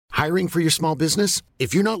Hiring for your small business?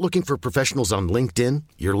 If you're not looking for professionals on LinkedIn,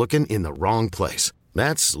 you're looking in the wrong place.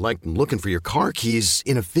 That's like looking for your car keys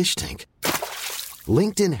in a fish tank.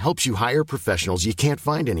 LinkedIn helps you hire professionals you can't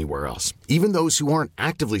find anywhere else, even those who aren't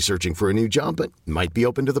actively searching for a new job but might be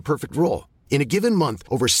open to the perfect role. In a given month,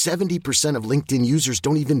 over 70% of LinkedIn users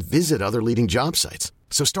don't even visit other leading job sites.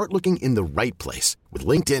 So start looking in the right place. With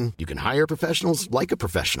LinkedIn, you can hire professionals like a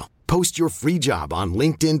professional. Post your free job on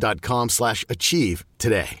linkedin.com/achieve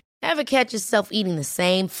today. Ever catch yourself eating the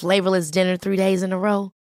same flavorless dinner 3 days in a row?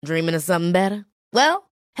 Dreaming of something better? Well,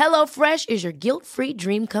 HelloFresh is your guilt-free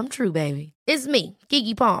dream come true, baby. It's me,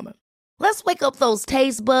 Keke Palmer. Let's wake up those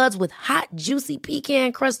taste buds with hot, juicy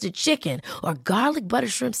pecan-crusted chicken or garlic butter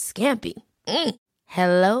shrimp scampi.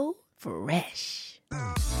 Hello Fresh.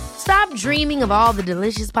 Stop dreaming of all the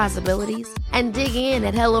delicious possibilities and dig in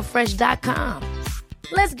at HelloFresh.com.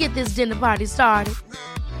 Let's get this dinner party started.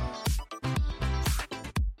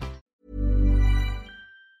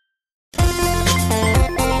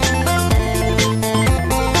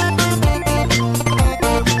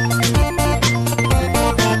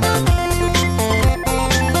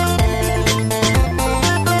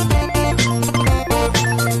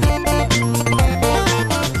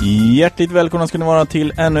 Hjärtligt välkomna ska ni vara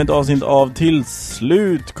till ännu ett avsnitt av Till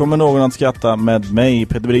slut kommer någon att skratta med mig,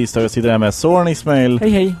 Peter Bristad. Jag sitter här med Soran Ismail,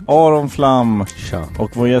 hej. Aron Flam. Tja.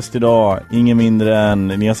 Och vår gäst idag, ingen mindre än,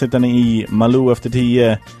 ni har sett henne i Malou efter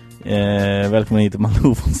 10. Välkommen hit till Malou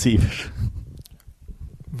von Sivers.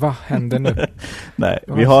 Vad händer nu? Nej,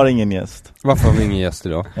 vi har ingen gäst. Varför har vi ingen gäst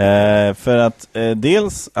idag? För att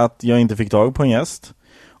dels att jag inte fick tag på en gäst,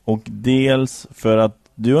 och dels för att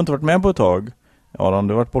du har inte varit med på ett tag. Aron,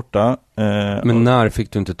 du har varit borta. Men när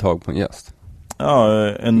fick du inte tag på en gäst? Ja,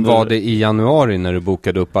 Var det i januari när du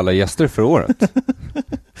bokade upp alla gäster för året?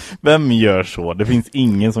 Vem gör så? Det finns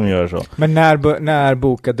ingen som gör så. Men när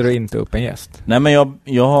bokade du inte upp en gäst? Nej, men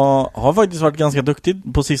jag har faktiskt varit ganska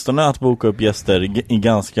duktig på sistone att boka upp gäster i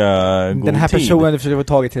ganska god tid. Den här personen försökte få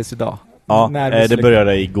tagit tills idag. Ja, det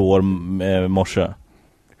började igår morse.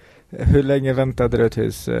 Hur länge väntade du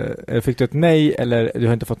tills... Fick du ett nej eller du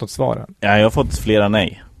har inte fått något svar än? Ja, jag har fått flera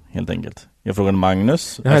nej, helt enkelt. Jag frågade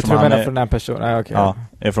Magnus. Jag tror jag från den personen. Okay. Ja,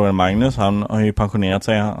 jag frågade Magnus. Han har ju pensionerat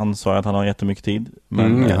sig. Han sa att han har jättemycket tid.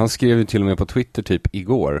 Men, han skrev ju till och med på Twitter typ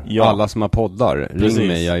igår. Ja. Alla som har poddar, precis. Ring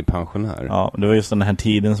mig, jag är pensionär. Ja, det var just den här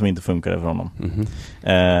tiden som inte funkade för honom.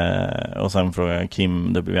 Och sen frågade jag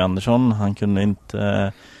Kim W. Andersson. Han kunde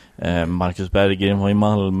inte... Marcus Berggren var i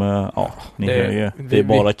Malmö. Ja, ni hör ju. Det är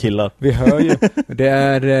bara killar. Vi hör ju. Det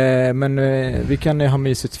är, men vi kan ju ha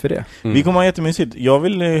mysigt för det. Vi kommer ha jättemysigt. Jag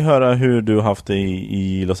vill höra hur du haft det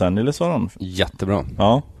i Los Angeles, Aron. Jättebra.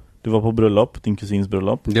 Ja, du var på bröllop, din kusins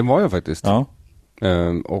bröllop. Det var jag faktiskt. Ja.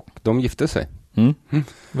 Och de gifte sig.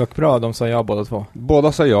 Vad bra, de sa ja båda två.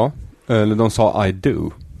 Båda sa ja. Eller de sa I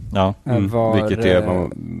do. Ja. Vilket är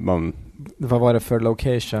man... Vad var det för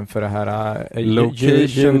location för det här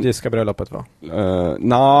judiska bröllopet va?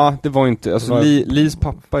 Det var inte... Alltså Lis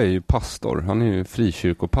pappa är ju pastor. Han är ju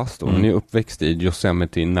frikyrkopastor. Han är ju uppväxt i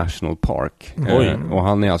Yosemite National Park. Och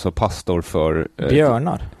han är alltså pastor för...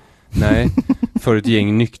 Björnar? Nej, för ett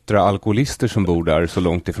gäng nyktra alkoholister som bor där så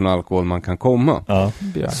långt ifrån alkohol man kan komma. Ja.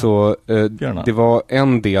 Så det var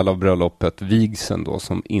en del av bröllopet, vigseln då,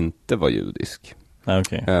 som inte var judisk.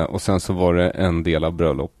 Okay. Och sen så var det en del av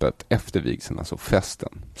bröllopet efter vigseln, alltså festen,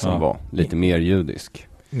 som var lite mer judisk.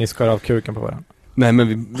 Ni skar av kuken på varandra? Nej, men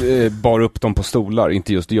vi bar upp dem på stolar.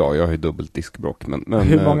 Inte just jag har ju dubbelt diskbråck. Men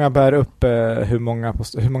hur många bär upp, hur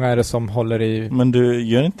många är det som håller i... Men du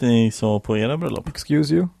gör inte så på era bröllop?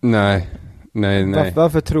 Excuse you? Nej.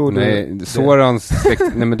 Varför tror du... Sorans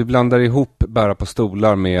nej, men du blandar ihop bära på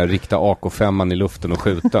stolar med rikta AK5 i luften och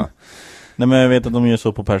skjuta. Nej, men jag vet att de gör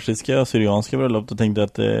så på persiska och syrianska bröllop. Då tänkte jag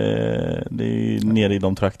att det är nere i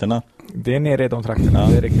de trakterna. Det är nere i de trakterna,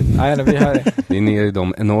 det är riktigt. Nej, det är nere i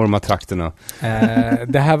de enorma trakterna.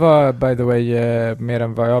 Det här var, by the way, mer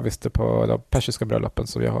än vad jag visste på de persiska bröllopen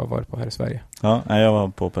som jag har varit på här i Sverige. Ja, jag var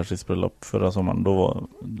på persisk bröllop förra sommaren. Då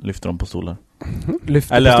lyfte de på stolar.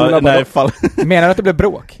 Menar du att det blev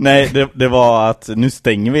bråk? Nej, det var att nu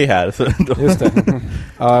stänger vi här. Så just det.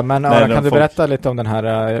 Ja, men kan du berätta lite om den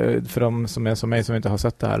här, för de som är som mig som inte har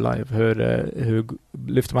sett det här live, hur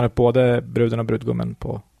lyfter man upp både bruden och brudgummen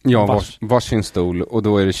på varsin stol, och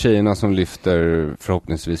då är det tjejerna som lyfter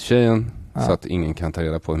förhoppningsvis tjejen, så att ingen kan ta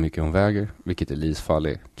reda på hur mycket hon väger, vilket i Lis fall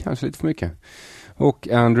är kanske lite för mycket. Och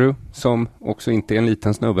Andrew, som också inte är en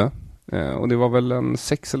liten snubbe. Och det var väl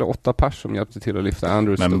 6 eller 8 pers som hjälpte till att lyfta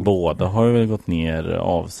Andrews. Men båda har ju väl gått ner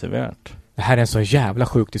avsevärt. Det här är en så jävla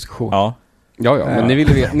sjuk diskussion. Ja. Ja, men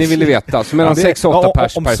ni ville veta. Så mellan 6-8 pers per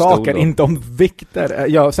stol. Om saker, inte om vikter.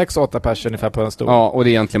 Ja, 6-8 pers ungefär på en stol. Ja, och det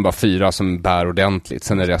är egentligen bara 4 som bär ordentligt.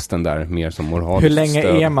 Sen är resten där mer som moraliskt. Hur länge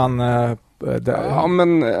stöd. är man där? Ja,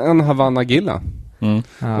 men en Havana Gilla.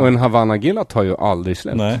 Och en Havana Gilla tar ju aldrig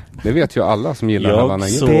släpp. Nej. Det vet ju alla som gillar Havana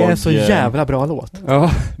Gilla. Det är så jävla bra låt.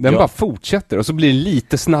 Ja, den bara fortsätter. Och så blir det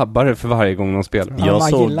lite snabbare för varje gång de spelar. Jag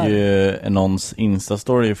såg någons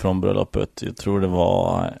Insta-story från bröllopet. Jag tror det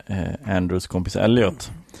var Andrews kompis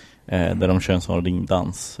Elliot. Där de kör en sån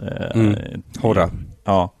ringdans. Horra.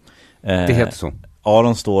 Ja. Det heter så.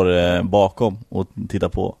 Aron står bakom och tittar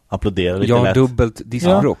på. Applåderar lite lätt. Ja, dubbelt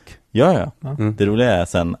diskbråck. Ja. Det roliga är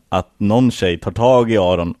sen att någon tjej tar tag i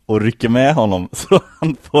Aron och rycker med honom så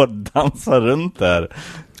han får dansa runt där.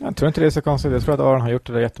 Jag tror inte det är så konstigt. Jag tror att Aron har gjort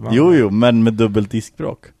det där jättebra. Jo, men med dubbelt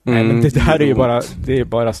diskbråck. Nej, men det här är ju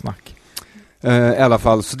bara snack. I alla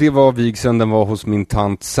fall, så det var vigseln. Den var hos min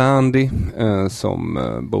tant Sandy som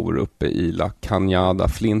bor uppe i La Cañada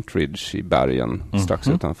Flintridge i bergen strax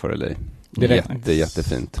utanför LA.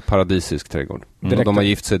 Jättefint. Paradisisk trädgård. De har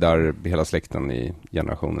gift sig där hela släkten i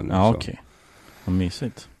generationer nu. Ja, okej. Vad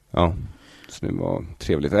mysigt. Ja, så det var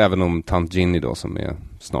trevligt. Även om tant Ginny då, som är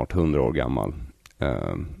snart 100 år gammal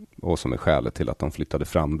och som är skälet till att de flyttade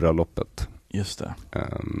fram bröllopet. Just det.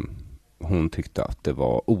 Hon tyckte att det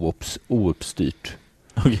var ouppstyrt.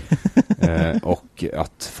 Okay. Och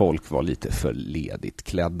att folk var lite för ledigt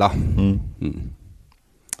klädda.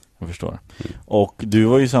 Jag förstår. Och du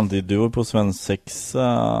var ju samtidigt, på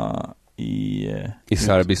svensexa i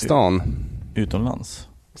Serbistan. Utomlands.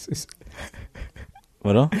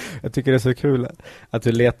 Vadå? Jag tycker det är så kul att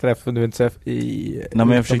du letar efter du inte i. Nej,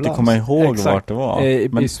 men jag försökte komma ihåg vart det var.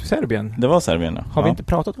 I Serbien. Det var Serbien, ja. Har vi inte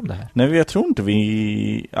pratat om det här? Nej, jag tror inte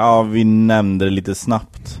vi nämnde det lite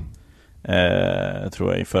snabbt.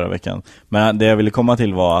 Tror jag i förra veckan. Men det jag ville komma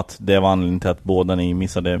till var att det var anledningen till att båda ni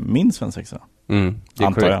missade min svensexa. Det är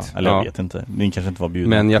antar korrekt. Jag. Eller jag vet inte. Ni kanske inte var bjuden.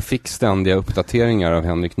 Men jag fick ständiga uppdateringar av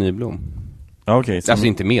Henrik Nyblom. Okay, alltså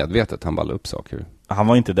inte medvetet, han ballade upp saker. Han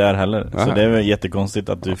var inte där heller. Aha. Så det är jättekonstigt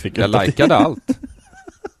att du fick jag likade allt.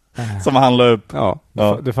 Som han la upp. Ja.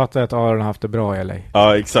 Du fattar att Aron har haft det bra i LA.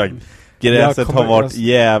 Ja, exakt. Gräset har varit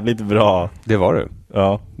jävligt bra. Det var det.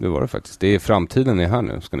 Ja. Det var det faktiskt. Det är framtiden är här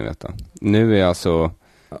nu, ska ni veta. Nu är alltså...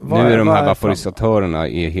 Nu är de här vaporisatörerna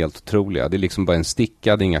är helt otroliga. Det är liksom bara en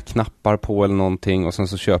sticka, det är inga knappar på eller någonting. Och sen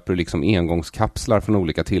så köper du liksom engångskapslar från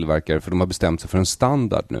olika tillverkare. För de har bestämt sig för en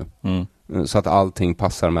standard nu. Så att allting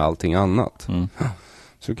passar med allting annat.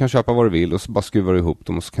 Så du kan köpa vad du vill och så bara skruvar du ihop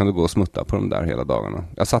dem. Och så kan du gå och smutta på dem där hela dagarna.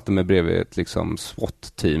 Jag satte mig bredvid ett liksom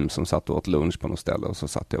SWAT-team som satt och åt lunch på något ställe. Och så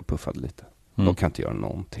satt jag och puffade lite. De kan inte göra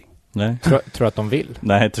någonting. Nej. Tror att de vill?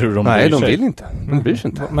 Nej, de vill inte. De bryr sig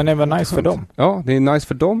inte. Men det var nice för dem. Ja, det är nice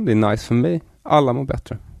för dem. Det är nice för mig. Alla mår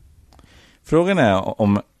bättre. Frågan är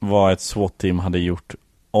om vad ett SWAT-team hade gjort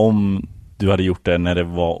om du hade gjort det när det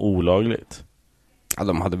var olagligt. Ja,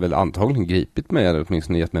 de hade väl antagligen gripit mig eller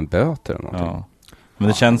åtminstone gett mig en böter eller någonting. Ja. Men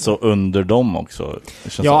det känns så under dem också.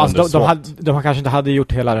 Ja, alltså de kanske inte hade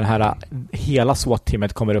gjort hela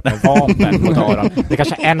SWAT-teamet kommer upp med vapen mot Aron. Det är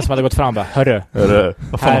kanske en som hade gått fram och bara, hörru,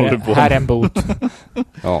 här är en bot.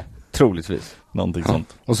 Ja, troligtvis. Någonting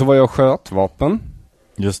sånt. Och så var jag sköt vapen.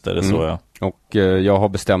 Just det så jag. Och jag har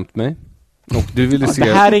bestämt mig. Och du ville se...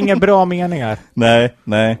 Det här är inga bra meningar.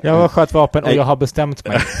 Nej. Jag har sköt vapen och jag har bestämt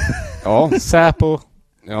mig. Ja. Säpo.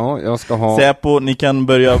 Ja, jag ska ha... Säpo, ni kan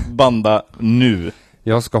börja banda nu.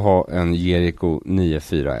 Jag ska ha en Jericho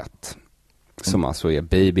 941. Som alltså är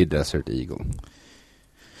Baby Desert Eagle.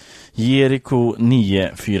 Jericho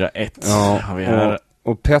 941. Ja, har vi här.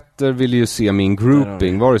 Och Petter ville ju se min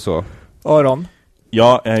grouping, var det så? Aron?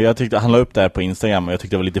 Ja, jag tyckte han la upp det här på Instagram och jag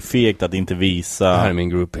tyckte det var lite fegt att inte visa det här är min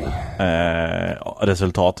grouping.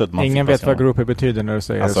 Resultatet. Ingen vet vad grouping betyder när du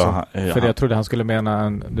säger så. För jag trodde han skulle mena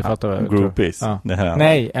du fattar groupies. Ja.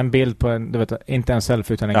 Nej, en bild på en, du vet, inte en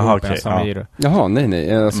selfie utan en grouping. Jaha,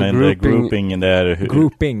 nej. Alltså men grouping det är hur...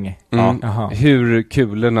 Grouping. Hur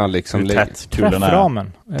kulorna liksom... Hur tätt kulorna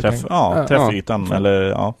träfframen. Träffytan. Eller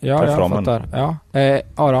träfframen. Jag fattar.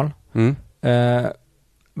 Aron,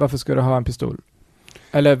 varför ska du ha en pistol?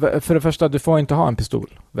 Eller för det första, du får inte ha en pistol,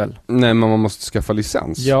 väl? Nej, men man måste skaffa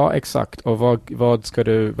licens. Ja, exakt. Och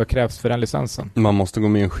vad krävs för den licensen? Man måste gå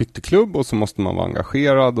med i en skytteklubb och så måste man vara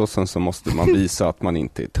engagerad och sen så måste man visa att man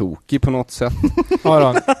inte är tokig på något sätt.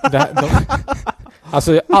 Aron,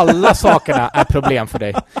 alltså alla sakerna är problem för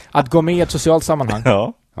dig. Att gå med i ett socialt sammanhang.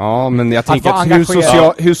 Ja. Ja, men jag tänker att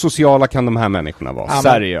hur sociala kan de här människorna vara? Ja,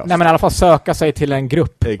 Seriöst. Nej, men i alla fall söka sig till en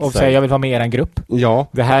grupp. Exakt. Och säga jag vill vara med i en grupp. Ja.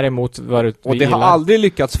 Det här är mot vad du Och det har aldrig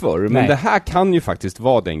lyckats förr, men Nej. det här kan ju faktiskt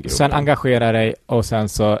vara den gruppen. Sen engagera dig och sen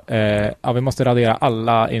så vi måste radera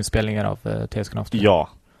alla inspelningar av TS-Knafter. Ja.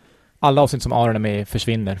 Alla avsnitt som Aron är med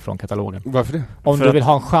försvinner från katalogen. Varför det? Om För du att- vill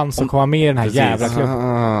ha en chans att komma med i den här Precis. jävla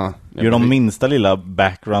klubben. Gör de minsta lilla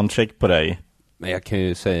background check på dig. Men jag kan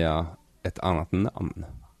ju säga ett annat namn.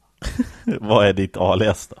 Vad är ditt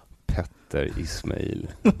alias då? Petter Ismail.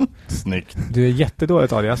 Snyggt. Du är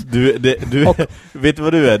jättedåligt, Alias. Du vet du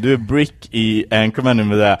vad du är? Du är Brick i Anchorman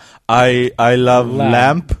med det där I love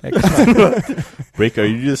lamp. Brick, are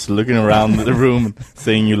you just looking around the room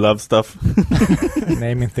saying you love stuff?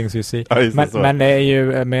 Naming things you see. Ja, just det, så. Men det är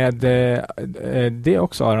ju med det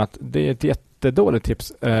också, Aron, att det är ett jättedåligt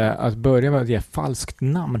tips att börja med att ge falskt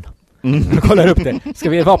namn. Jag kollar upp det. Ska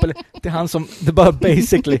vi ge vapen till han som det bara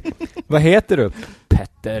basically. Vad heter du?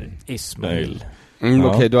 Petter Ismail.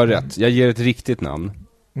 Okej, du har rätt. Jag ger ett riktigt namn.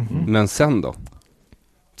 Men sen då?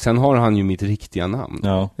 Sen har han ju mitt riktiga namn.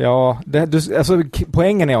 Ja. Ja,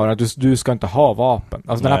 poängen är att du ska inte ha vapen.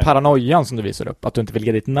 Alltså den här Nej. paranoian som du visar upp, att du inte vill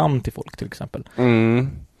ge ditt namn till folk till exempel.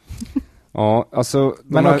 Ja, alltså...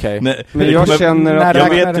 Men okej. Nej, Men jag känner att... Jag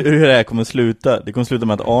vet hur det här kommer sluta. Det kommer sluta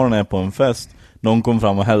med att Aron är på en fest. Någon kommer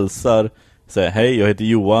fram och hälsar. Säger, hej, jag heter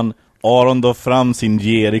Johan. Aron drar fram sin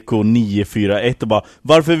Jericho 941 och bara,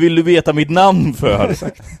 varför vill du veta mitt namn för?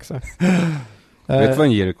 Exakt. Vet du vad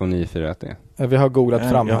en Jericho 941 är? Vi har googlat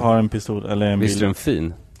fram. Jag har en pistol, eller en Visst är bil. den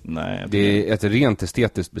fin? Nej. Det är ett rent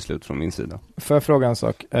estetiskt beslut från min sida. Får jag fråga en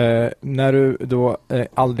sak? När du då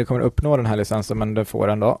aldrig kommer uppnå den här licensen, men du får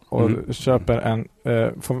den då, och köper en...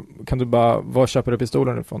 kan du bara... Var köper du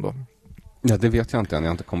pistolen ifrån då? Ja, det vet jag inte än. Jag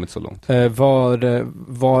har inte kommit så långt.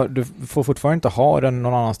 Du får fortfarande inte ha den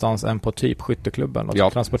någon annanstans än på typ skytteklubben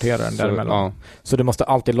och transportera den däremellan. Ja. Så du måste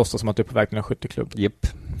alltid låtsas som att du är på väg till en skytteklubb. Japp.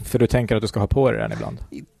 För du tänker att du ska ha på dig den ibland.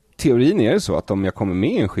 Teorin är det så att om jag kommer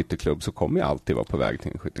med i en skytteklubb så kommer jag alltid vara på väg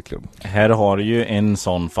till en skytteklubb. Här har du ju en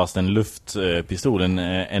sån, fast en luftpistol, en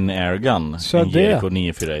airgun. Så en det. Jericho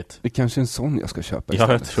 941. Det är kanske är en sån jag ska köpa Ja,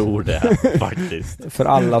 istället. jag tror det faktiskt. För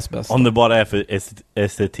allas bästa. Om det bara är för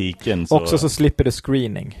estetiken så... Också så slipper du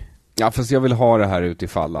screening. Ja, fast jag vill ha det här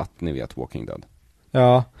utifall att ni vet Walking Dead.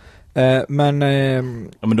 Ja, men...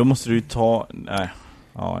 Ja, men då måste du ju ta... Nej.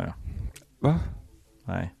 Ja. Va?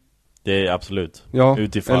 Nej. Det är absolut. Ja,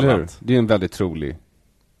 utifall eller hur? att... Det är en väldigt trolig...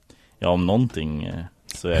 Ja, om någonting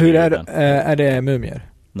så är hur det är den. är det mumier?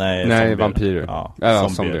 Nej, Nej, vampyrer. Ja,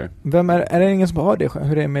 zombier. Vem är det ingen som har det?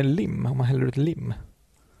 Hur är det med lim? Om man häller ut lim?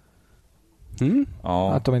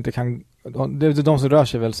 Ja. Att de inte kan... Det är de som rör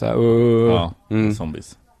sig väl så här. Ja,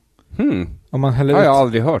 zombies. Om man häller Ja, ut jag har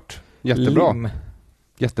aldrig hört. Jättebra. lim.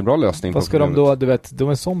 Jättebra lösning. Vad ska de då, du vet, de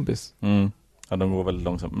är zombies. Ja, de går väldigt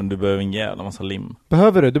långsamt. Men du behöver en jävla massa lim.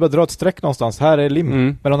 Behöver du? Du bara drar ett streck någonstans. Här är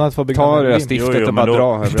lim. Men de får ta det där lim. stiftet och bara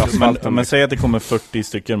dra över asfalten. Men säg att det kommer 40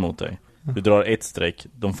 stycken mot dig. Du drar ett streck.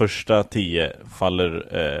 De första 10 faller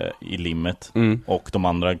i limmet. Och de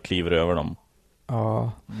andra kliver över dem.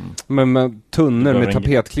 Ja. Men tunnor med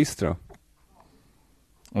tapetklister då?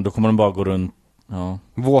 Och då kommer de bara gå runt. Ja.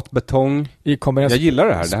 Våt betong. Jag gillar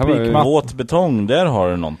det här. Det här var våt betong, där har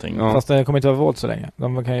du någonting. Ja. Fast det kommer inte vara våt så länge.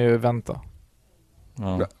 De kan ju vänta.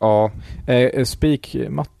 Ja.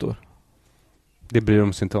 Spikmattor. Det bryr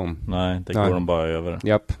de sig inte om. Nej, det går de bara över.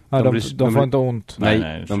 Japp. Ja, de får inte ont.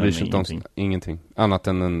 Nej, de bryr sig inte om ingenting. Annat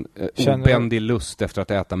än en obändig lust efter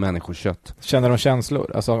att äta människokött. Känner de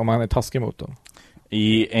känslor? Alltså om man är taskig mot dem?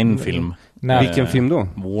 I en film. Vilken film då?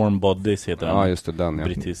 Warm Bodies heter den. Ja, just det, den. Ja.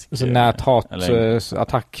 Brittisk. Så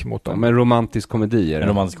näthat-attack mot dem. Men romantisk komedi är det? En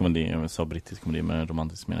romantisk komedi. Jag sa brittisk komedi, men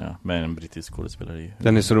romantisk menar jag. Med en brittisk skådespelare.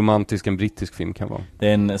 Den är så romantisk en brittisk film kan vara. Det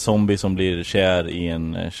är en zombie som blir kär i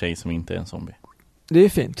en tjej som inte är en zombie. Det är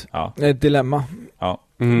fint. Ja. Det är ett dilemma. Ja.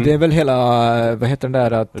 Det är väl hela, vad heter den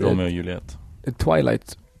där? Att, Romeo och Juliet.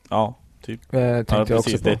 Twilight. Ja, typ. Ja,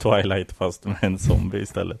 precis, det är Twilight fast med en zombie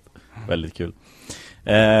istället. Väldigt kul.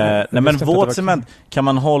 Nej, men våt cement, kan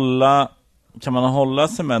man hålla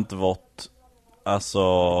cement vått, alltså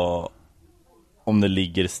om det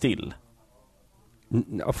ligger still?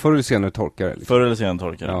 Ja, förr eller senare torkar det. Förr eller senare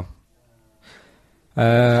torkar det. Ja.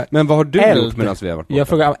 Men vad har du gjort medan vi har varit borta? Jag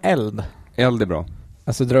frågar om eld. Eld är bra.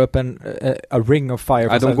 Alltså dra upp a ring of fire.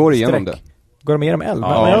 Nej, de går igenom det. Går de igenom eld?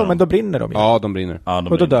 Ja. Men då brinner de ju. Ja, de brinner.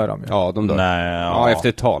 Och då dör de ju. Ja, de dör. Nej, ja, efter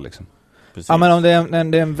ett tag liksom. Precis. Ja, men om det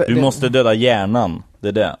är du måste döda hjärnan. Det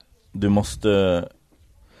är det. Du måste...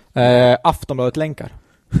 Aftonbladet länkar.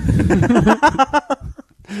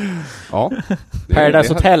 Ja.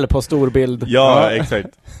 Paradise Hotel på storbild. Ja, exakt.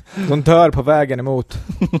 De dör på vägen emot.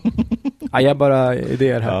 Ja, jag bara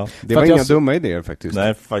idéer här. Ja. Det var inga dumma idéer faktiskt.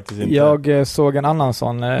 Nej, faktiskt inte. Jag såg en annan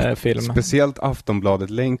sån film. Speciellt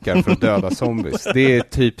Aftonbladet-länkar för att döda zombies. Det är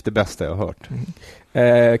typ det bästa jag har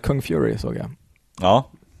hört. Kung Fury såg jag. Ja,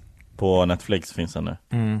 på Netflix finns den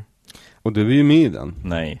nu. Och du är ju med i den.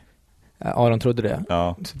 Nej. Ja, de trodde det.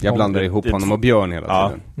 Ja. Jag blandar ihop honom och Björn hela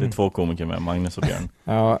tiden. Det är 2 komiker med, Magnus och Björn.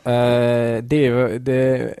 Ja,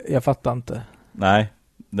 det jag fattar inte. Nej,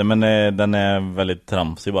 men den är väldigt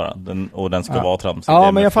tramsig bara. Och den ska vara tramsig.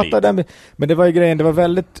 Ja, men jag fattar den. Men det var ju grejen, det var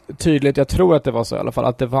väldigt tydligt, jag tror att det var så i alla fall,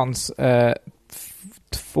 att det fanns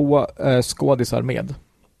 2 skådisar med.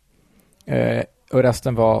 Och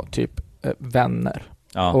resten var typ vänner.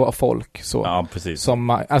 Ja. Och folk så. Ja, precis. Som,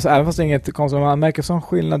 alltså även fast det är inget konstigt, man märker sån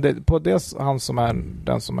skillnad på det, han som är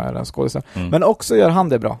den skådisen. Men också gör han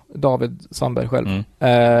det bra, David Sandberg själv.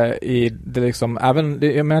 I det liksom, även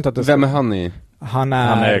jag menar inte att det Vem är han i? Han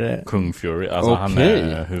är Kung Fury. Alltså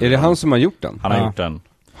Okej. han är det han som har gjort den? Han har gjort den.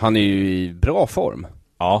 Han är ju i bra form.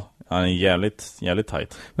 Ja, han är jävligt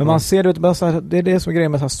tight. Men man ser det bara så här, det är det som är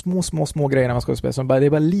grejen med så här små grejer när man ska spela, som bara, det är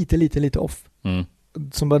bara lite off.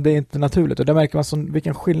 Som bara, det är inte naturligt, och där märker man som,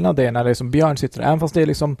 vilken skillnad det är när det är som Björn sitter, även fast det är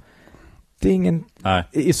liksom, det är ingen,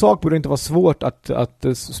 i sak borde det inte vara svårt att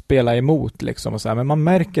spela emot liksom och så här, men man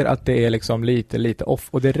märker att det är liksom lite off,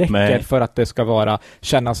 och det räcker för att det ska vara,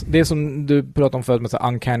 kännas, det är som du pratade om förut med så här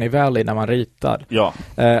Uncanny Valley när man ritar. Ja,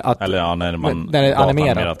 eller när man när det är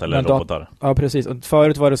animerat eller robotar. Ja, precis. Och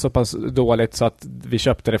förut var det så pass dåligt så att vi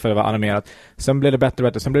köpte det för att det var animerat. Sen blev det bättre och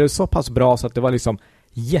bättre. Sen blev det så pass bra så att det var liksom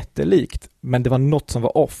jättelikt, men det var något som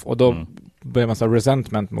var off, och då började man så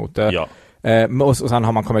resentment mot det. Ja. Och sen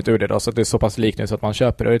har man kommit ur det då, så att det är så pass likt nu så att man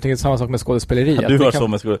köper det. Och jag tänker samma sak med skådespeleri. Du har så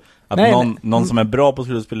med skådespeleri, någon som är bra på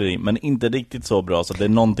skådespeleri men inte riktigt så bra, så att det är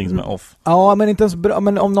någonting som är off. Ja, men inte ens bra,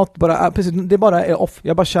 men om något bara är, precis, det bara är off.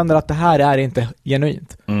 Jag bara känner att det här är inte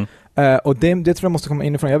genuint. Och det tror jag måste komma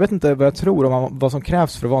inifrån. Jag vet inte vad jag tror om vad som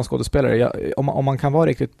krävs för att vara en skådespelare. Om man kan vara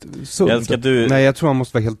riktigt sund. Nej, jag tror man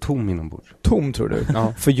måste vara helt tom inombords. Tom, tror du?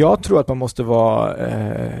 Ja. För jag tror att man måste vara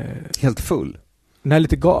helt full. Nej,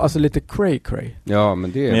 lite cray. Ja,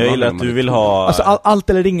 men det är... Men jag gillar att du vill ha... Alltså allt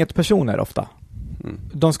eller inget personer ofta.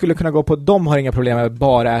 De skulle kunna gå på, de har inga problem med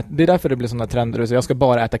bara äta. Det är därför det blir sådana trender. Så jag ska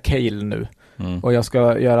bara äta kale nu. Och jag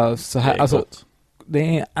ska göra så här. Det är gott.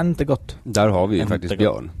 Det är inte gott. Där har vi ju faktiskt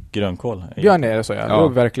Björn. Grönkål. Björn är det så, ja.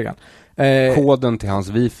 Verkligen. Koden till hans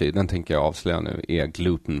wifi, den tänker jag avslöja nu, är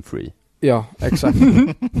gluten free. Ja, exakt.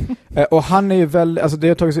 Och han är ju väldigt, alltså det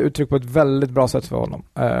har tagit sig uttryck på ett väldigt bra sätt för honom.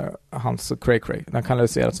 Hans cray. Den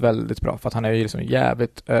kanaliseras väldigt bra, för att han är ju liksom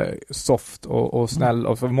jävligt soft och snäll.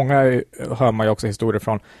 Och för många hör man ju också historier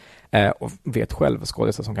från och vet själv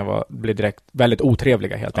skådespelare som kan bli direkt väldigt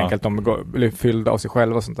otrevliga helt enkelt. De blir fyllda av sig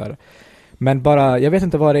själva och sånt där. Men bara, jag vet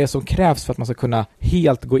inte vad det är som krävs för att man ska kunna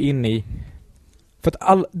helt gå in i, för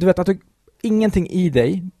att du vet att ingenting i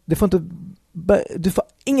dig, du får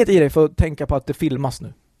inget i dig för att tänka på att det filmas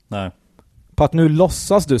nu. Nej. På att nu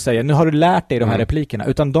låtsas du säga, nu har du lärt dig de här replikerna,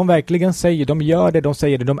 utan de verkligen säger, de gör det, de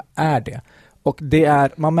säger det, de är det. Och det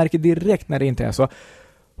är, man märker direkt när det inte är så.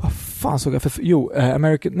 Vad fan såg jag för...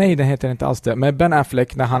 American... Nej, det heter inte alls det. Men Ben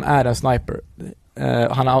Affleck, när han är en sniper.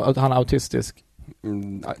 Han är autistisk.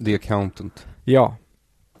 The Accountant. Ja.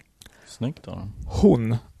 Snyggt då.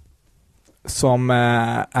 Hon som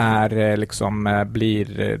är liksom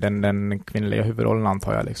blir den kvinnliga huvudrollen,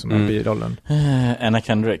 antar jag, liksom, birollen. Anna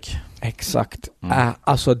Kendrick. Exakt.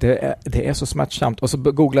 Alltså det är så smärtsamt. Och så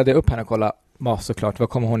googlade jag upp henne och kollade, såklart, vad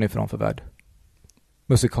kommer hon ifrån för värld?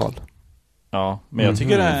 Musikal. Ja, men jag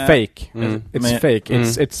tycker det är... Fake. It's fake.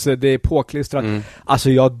 It's, det är påklistrat. Alltså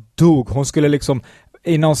jag dog. Hon skulle liksom...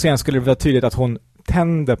 I någon scen skulle det vara tydligt att hon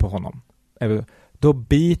tänder på honom. Då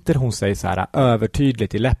biter hon sig så här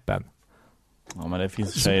övertydligt i läppen. Ja, men det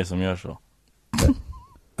finns tjejer som gör så.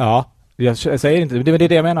 Ja, jag säger inte. Det är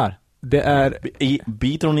det jag menar. Det är...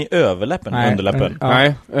 Biter hon i överläppen? Nej, underläppen?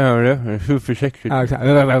 Nej, hur försiktigt.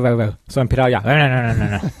 Så en piraya.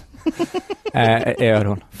 Nej. Är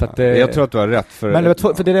hon. För att, jag tror att du har rätt. Men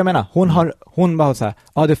för det är det jag menar. Hon bara så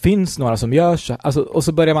här, det finns några som gör så. Alltså, och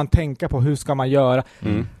så börjar man tänka på hur ska man göra.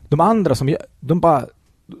 De andra som gör,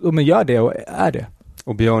 de gör det och är det.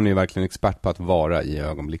 Och Björn är verkligen expert på att vara i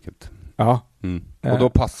ögonblicket. Ja. Och då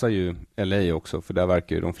passar ju LA också, för där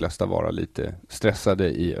verkar ju de flesta vara lite stressade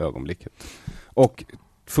i ögonblicket. Och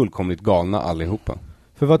fullkomligt galna allihopa.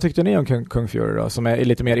 För vad tyckte ni om Kung Fury då? Som är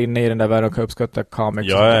lite mer inne i den där världen och kan uppskatta comics.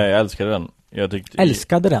 Ja, jag älskade den.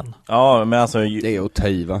 Älskade den? Ja, men alltså... Det är att ta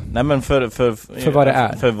i, va? Nej, men för vad det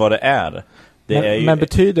är. För vad det är. Men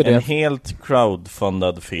betyder det... En helt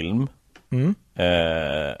crowdfundad film.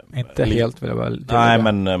 Inte helt vill jag väl... Nej,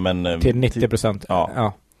 men till 90%.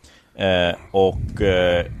 Ja.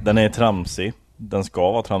 Den är tramsig. Den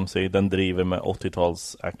ska vara tramsig. Den driver med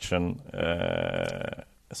 80-tals action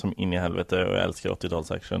som in i helvete, och jag älskar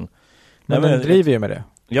 80-tals action. Men den driver ju med det.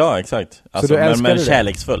 Ja, exakt. Alltså, men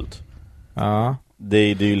kärleksfullt. Ja. Det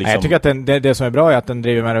är ju liksom... Jag tycker att det som är bra är att den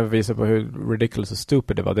driver med det och visar på hur ridiculous och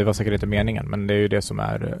stupid det var. Det var säkert inte meningen, men det är ju det som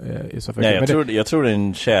är i så fall. Nej, jag tror det är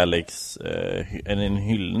en en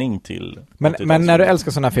hyllning till... Men när du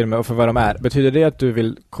älskar sådana filmer och för vad de är, betyder det att du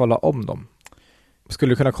vill kolla om dem?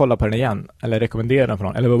 Skulle du kunna kolla på den igen? Eller rekommendera den för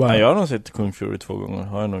någon? Eller vad bara... Ja, jag har nog sett Kung Fury 2 gånger,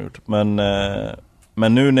 har jag nog gjort.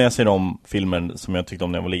 Men nu när jag ser om filmen som jag tyckte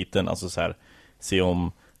om när jag var liten, alltså så här, se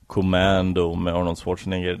om Commando med Arnold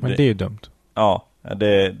Schwarzenegger. Men det är ju dumt. Ja,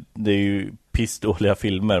 det är ju pissdåliga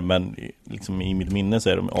filmer, men liksom i mitt minne så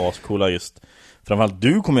är de ascoola just. Framförallt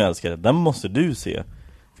du kommer älska det, den måste du se.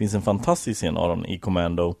 Det finns en fantastisk scen av dem i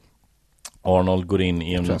Commando. Arnold går in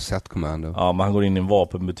i en... Jag har sett Commando. Ja, men han går in i en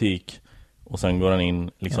vapenbutik och sen går han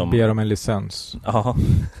in liksom... Ber om en licens. Ja.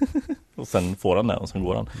 Och sen får han det och sen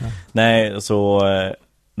går han. Ja. Nej, så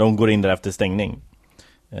de går in där efter stängning.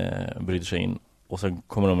 Bryter sig in. Och sen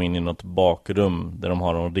kommer de in i något bakrum där de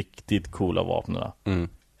har de riktigt coola vapnena.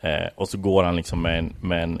 Och så går han liksom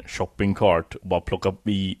med en shopping cart och bara plockar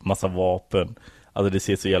i massa vapen. Alltså det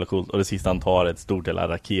ser så jävla coolt. Och det sista han tar är ett stort jävla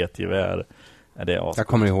raketgevär. Jag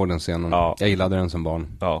kommer ihåg den scenen. Ja. Jag gillade den som barn.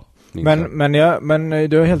 Ja. Men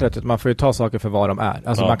du har helt rätt att man får ju ta saker för vad de är.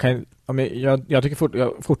 Alltså man kan, jag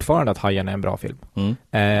tycker fortfarande att Hajen är en bra film.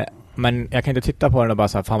 Men jag kan inte titta på den och bara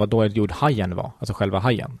säga fan vad dåligt gjord Hajen var. Alltså själva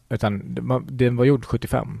Hajen. Utan den var gjord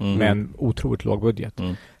 75 med en otroligt låg budget.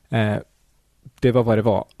 Det var vad det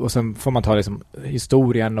var. Och sen får man ta liksom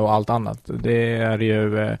historien och allt annat. Det är ju...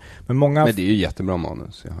 Men det är ju jättebra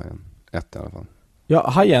manus i Hajen. Ett i alla fall. Ja,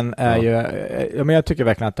 Hajen är ju... Ja, men jag tycker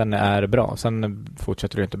verkligen att den är bra. Sen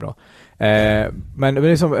fortsätter det inte bra. Men det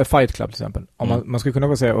är som Fight Club till exempel. Om man skulle kunna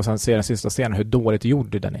gå och se och sen se den sista scenen hur dåligt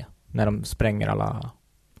gjord den är. När de spränger alla...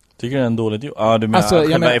 Tycker du den är dåligt gjord? Ja, du menar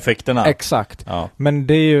själva effekterna. Exakt. Ja. Men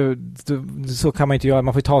det är ju... Så kan man inte göra.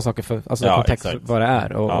 Man får ju ta saker för kontext exakt. Vad det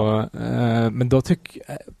är. Men då tycker...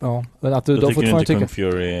 Ja, att du då tycker du inte Kung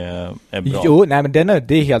Fury är bra? Jo, nej men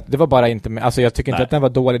det var bara inte... Alltså jag tycker inte att den var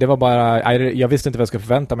dålig. Det var bara... Jag visste inte vad jag skulle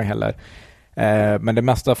förvänta mig heller. Men det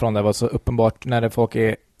mesta från det var så uppenbart när folk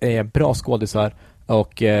är bra skådisar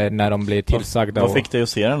och när de blir tillsagda. Vad fick dig att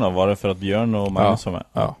se den då? Var det för att Björn och Magnus var med?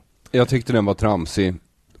 Ja. Jag tyckte den var tramsig.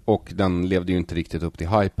 Och den levde ju inte riktigt upp till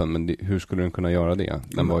hypen. Men hur skulle den kunna göra det?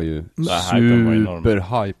 Den var ju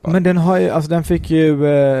superhypad. Men den har ju, alltså den fick ju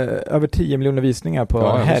över 10 miljoner visningar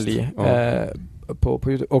på helg. På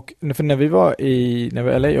YouTube. Och för när vi var i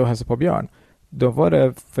LA och hälsade på Björn, då var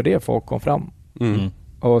det för det folk kom fram.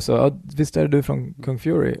 Och så, visst är du från Kung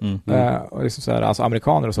Fury? Och liksom så här, alltså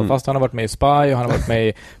amerikaner och så. Fast han har varit med i Spy och han har varit med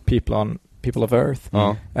i People of Earth.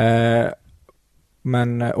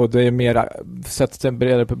 Men, och det är mer sett en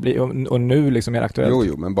bredare publik och nu liksom mer aktuellt.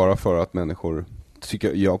 Jo, men bara för att människor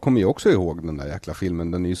tycker, jag kommer ju också ihåg den där jäkla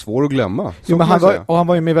filmen, den är ju svår att glömma. Jo, men han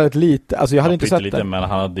var ju med väldigt lite, alltså jag hade inte sett den. Men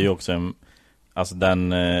han hade ju också alltså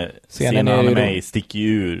den scenen han är med i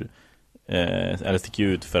sticker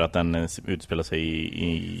ut för att den utspelar sig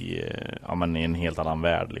i en helt annan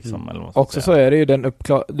värld liksom, eller vad också så är det ju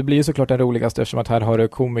det blir ju såklart den roligaste eftersom att här har du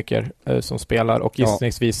komiker som spelar och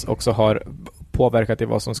gissningsvis också har påverkat i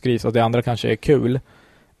vad som skrivs och det andra kanske är kul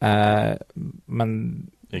men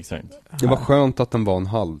exakt. Det var skönt att den var en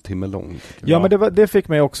halvtimme lång. Ja, men det fick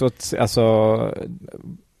mig också alltså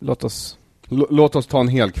Låt oss ta en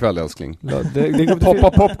hel kväll, älskling.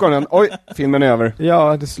 Poppa popcornen. Oj, filmen är över.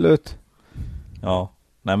 Ja, det är slut. Ja,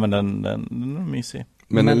 nej men den är mysig.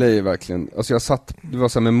 Men LA är verkligen, alltså det var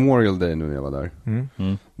så här Memorial Day nu när jag var där.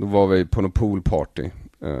 Då var vi på en poolparty.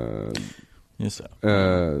 Just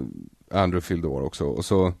det. Andrew fyllde år också. Och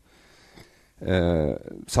så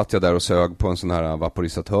satt jag där och sög på en sån här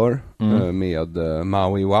vaporisatör med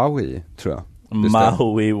Maui Wowie, tror jag.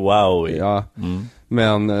 Maui Wowie. Ja.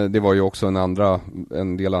 Men det var ju också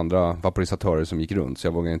en del andra vaporisatörer som gick runt. Så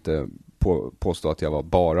jag vågar inte påstå att jag var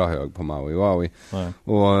bara hög på Maui Wowie.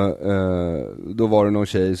 Och då var det någon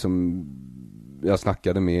tjej som jag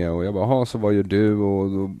snackade med. Och jag bara, så vad gör du?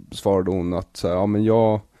 Och då svarade hon att så här, ja men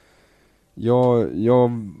jag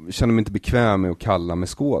känner mig inte bekväm med att kalla mig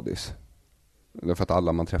skådis. För att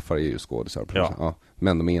alla man träffar är ju skådisar. Ja.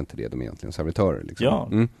 Men de är inte det, de är egentligen servitörer liksom. Ja.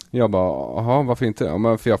 Jag bara, varför inte? Ja,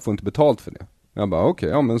 men för jag får inte betalt för det. Jag bara,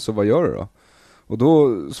 okej, men så vad gör du då? Och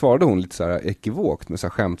då svarade hon lite så här ekivokt med så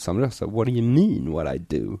här skämtsam röst. What do you mean what I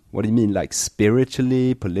do? What do you mean like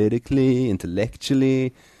spiritually, politically,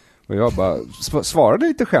 intellectually? Och jag bara svarade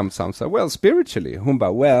lite skämtsamt så här, well, spiritually. Hon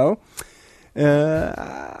bara, well,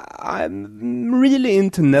 I'm really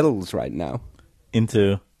into nettles right now.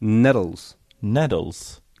 Into? Nettles.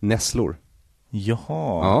 Nettles? Nässlor. Jaha.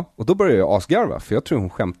 Ja, och då börjar jag asgarva, för jag tror hon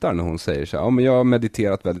skämtar när hon säger så här, ja men jag har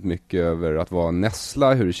mediterat väldigt mycket över att vara en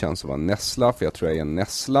nässla, hur det känns att vara en nässla, för jag tror jag är en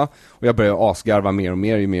nässla. Och jag börjar asgarva mer och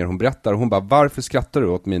mer ju mer hon berättar. Och hon bara, varför skrattar du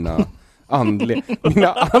åt mina andliga...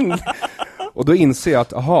 Och då inser jag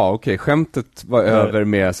att, skämtet var över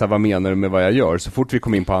med så här, vad menar du med vad jag gör? Så fort vi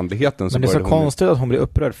kom in på andligheten så men det är så hon... konstigt att hon blir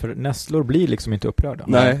upprörd, för nässlor blir liksom inte upprörda.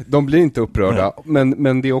 Nej, de blir inte upprörda.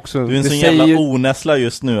 Men det är också... Du är en sån jävla onässla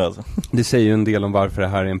just nu alltså. Det säger ju en del om varför det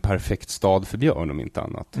här är en perfekt stad för Björn, om inte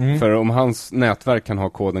annat. För om hans nätverk kan ha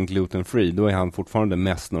koden gluten free, då är han fortfarande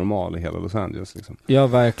mest normal i hela Los Angeles liksom. Ja,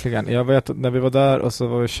 verkligen. Jag vet när vi var där och så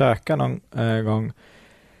var vi käka någon gång.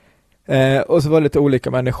 Och så var det lite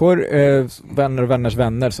olika människor, vänner och vänners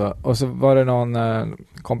vänner så. Och så var det någon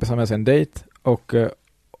kompis som med sig en dejt och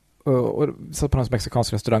satt på någon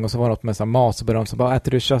mexikansk restaurang och så var det något med så mat, så började de så bara,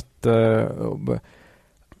 äter du kött?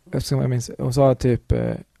 Jag minns, och sa typ,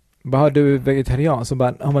 bara, du är vegetarian? Så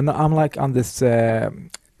bara, I'm like on this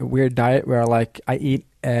weird diet where like I eat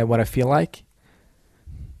what I feel like.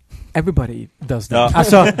 Everybody does that. Ja.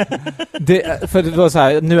 Alltså, för det var så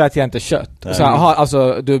här, nu äter jag inte kött. Så här,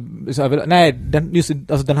 alltså, nej,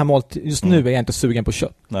 den här målet, just nu är jag inte sugen på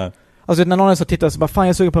kött. Nej. Alltså när någon så tittar så bara, fan jag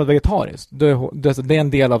är sugen på något vegetariskt. Det är en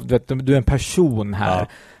del av, du är en person här. Ja.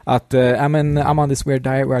 Att, I'm on this weird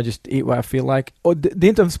diet where I just eat what I feel like. Och det är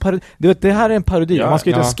inte en parodi, det här är en parodi. Ja, man ska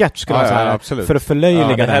inte en sketch så här, för att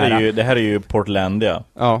förlöjliga det här är ju Portlandia.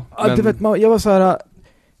 Ja, men... du vet, jag var så här...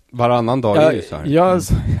 Varannan dag är ju så här.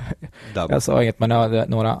 Jag sa inget, men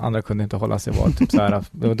några andra kunde inte hålla sig var typ så här,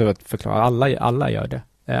 du vet, förklara, alla gör det.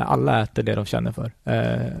 Alla äter det de känner för.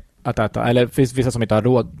 Att äta, eller finns vissa som inte har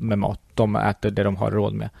råd med mat, de äter det de har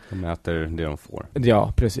råd med. De äter det de får.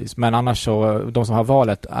 Ja, precis. Men annars så, de som har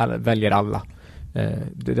valet väljer alla.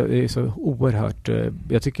 Det är så oerhört,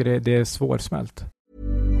 jag tycker det är svårsmält.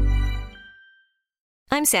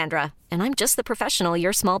 I'm Sandra, and I'm just the professional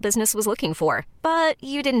your small business was looking for. But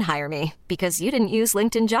you didn't hire me because you didn't use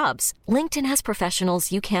LinkedIn Jobs. LinkedIn has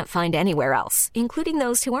professionals you can't find anywhere else, including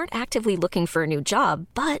those who aren't actively looking for a new job,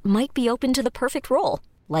 but might be open to the perfect role,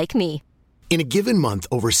 like me. In a given month,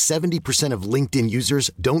 over 70% of LinkedIn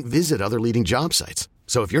users don't visit other leading job sites.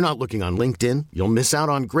 So if you're not looking on LinkedIn, you'll miss out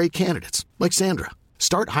on great candidates like Sandra.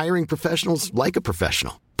 Start hiring professionals like a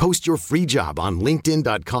professional. Post your free job on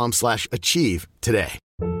linkedin.com/achieve today.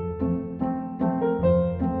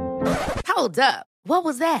 Hold up. What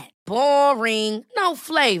was that? Boring. No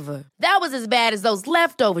flavor. That was as bad as those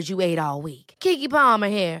leftovers you ate all week. Keke Palmer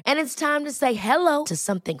here. And it's time to say hello to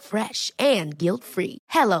something fresh and guilt-free.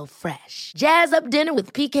 Hello Fresh. Jazz up dinner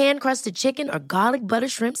with pecan-crusted chicken or garlic butter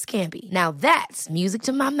shrimp scampi. Now that's music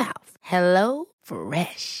to my mouth. Hello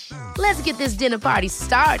Fresh. Let's get this dinner party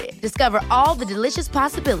started. Discover all the delicious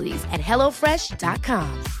possibilities at hellofresh.com.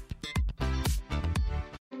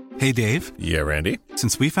 Hey, Dave. Yeah, Randy.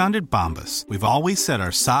 Since we founded Bombas, we've always said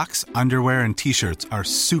our socks, underwear, and T-shirts are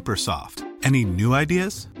super soft. Any new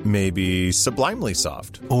ideas? Maybe sublimely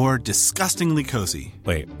soft. Or disgustingly cozy.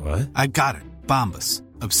 Wait, what? I got it. Bombas.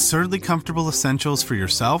 Absurdly comfortable essentials for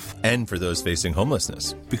yourself and for those facing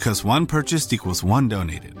homelessness. Because one purchased equals one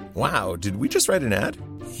donated. Wow, did we just write an ad?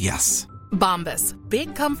 Yes. Bombas.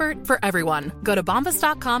 Big comfort for everyone. Go to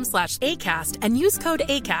bombas.com/ACAST and use code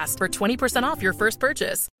ACAST for 20% off your first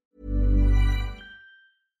purchase.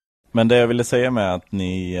 Men det jag ville säga med att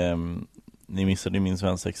ni missade min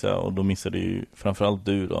svensexa, och då missade ju framförallt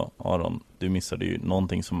du då, Aron. Du missade ju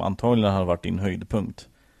någonting som antagligen har varit din höjdpunkt.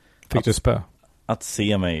 Fick du spö? Att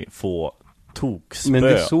se mig få tokspö. Men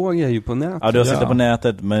det såg jag ju på nätet. Ja, du har sett det på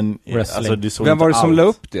nätet, men alltså, du såg. Vem var det som la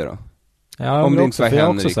upp det då? Ja, om det inte var Henrik. Jag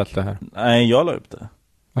har också sett det här. Nej, jag la upp det.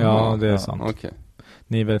 Ja, det är sant. Okay.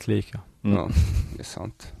 Ni är väldigt lika. Ja, det är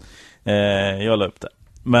sant. Jag la upp det.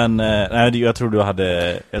 Men nej, jag tror du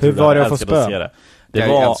hade... Hur var det att få spö?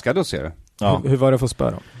 Jag älskade att se det. Ja. Hur var det att få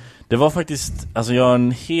spö då? Det var faktiskt... Alltså jag har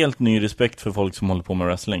en helt ny respekt för folk som håller på med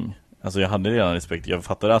wrestling. Alltså jag hade redan respekt. Jag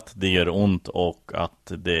fattar att det gör ont och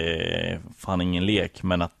att det är fan ingen lek.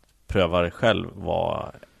 Men att pröva det själv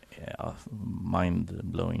var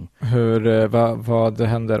mind-blowing. Vad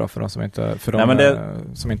händer då för de som inte...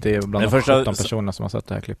 För som inte är bland de 17 personerna som har sett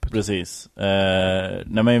det här klippet? Precis.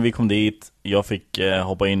 Men vi kom dit. Jag fick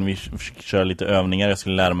hoppa in. Vi fick köra lite övningar. Jag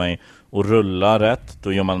skulle lära mig att rulla rätt.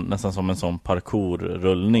 Då gör man nästan som en sån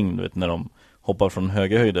parkour-rullning. Du vet, när de hoppar från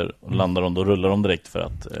höga höjder och landar de, då rullar de direkt för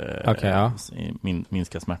att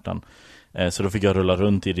minska smärtan. Så då fick jag rulla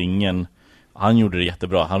runt i ringen. Han gjorde det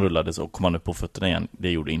jättebra. Han rullade så kom han upp på fötterna igen. Det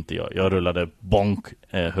gjorde inte jag. Jag rullade bonk,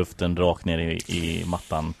 höften rakt ner i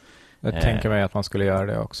mattan. Jag tänker mig att man skulle göra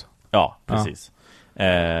det också. Ja, precis.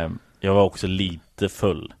 Jag var också lite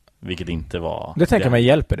full, vilket inte var... Det tänker mig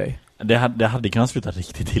hjälper dig. Det hade kunnat sluta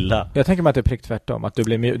riktigt illa. Jag tänker mig att det är prick tvärtom. Att du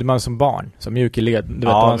blir man som barn, som mjuk i led. Du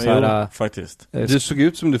vet, faktiskt. Du såg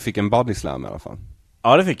ut som du fick en body slam i alla fall.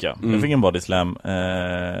 Ja, det fick jag. Jag fick en body slam.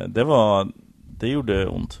 Det gjorde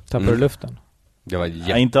ont. Tappade du luften? Det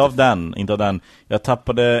var inte av den. Jag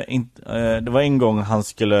tappade det var en gång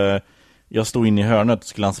jag stod inne i hörnet,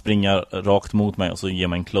 skulle han springa rakt mot mig och så ge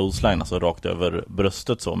mig en clothesline, alltså rakt över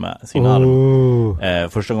bröstet så med sin arm.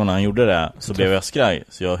 Första gången han gjorde det så blev jag skraj,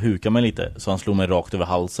 så jag hukade mig lite, så han slog mig rakt över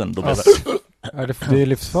halsen. Då blev det är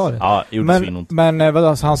livsfarligt. Ja, det gjorde svinont. Men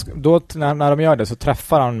vadå, så när de gör det så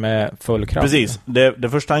träffar han med full kraft? Precis, det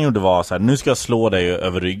första han gjorde var så här: nu ska jag slå dig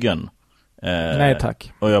över ryggen. Nej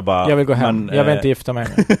tack. Och jag vill gå hem, jag vill inte gifta mig.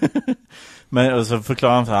 Men så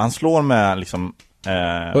förklarar han, för han slår med liksom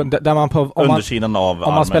där man undersidan av armen.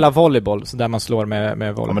 Om man spelar volleyboll, så där man slår med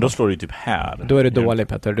volleyboll. Ja, men då slår du ju typ här. Då är du dålig,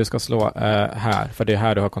 Petter. Du ska slå här, för det är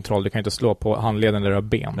här du har kontroll. Du kan inte slå på handleden eller du har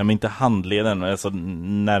ben. Nej, men inte handleden, alltså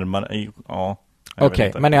närmare. Ja.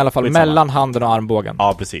 Okej, men i alla fall mellan handen och armbågen.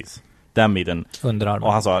 Ja, precis. Den biten. Under armen.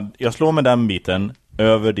 Och han sa, jag slår med den biten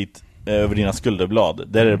över dina skulderblad.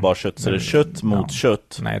 Där är det bara kött. Så det är kött mot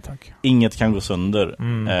kött. Nej tack. Inget kan gå sönder.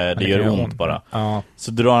 Det gör ont bara. Ja.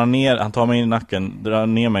 Så drar han ner, han tar mig i nacken, drar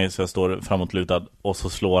ner mig så jag står framåtlutad. Och så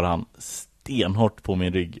slår han stenhårt på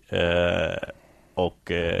min rygg.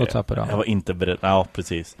 Och jag var inte beredd. Ja,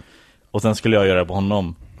 precis. Och sen skulle jag göra det på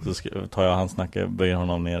honom. Så tar jag hans nacke, böjer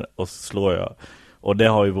honom ner och så slår jag. Och det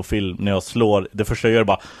har vi på film. När jag slår, det första jag gör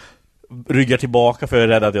bara ryggar tillbaka, för jag är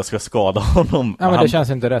rädd att jag ska skada honom. Ja, men det känns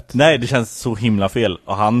inte rätt. Nej, det känns så himla fel.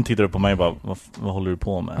 Och han tittar upp på mig och bara, vad håller du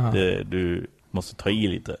på med? Du måste ta i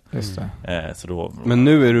lite. Just det. Så då... Men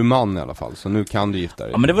nu är du man i alla fall, så nu kan du gifta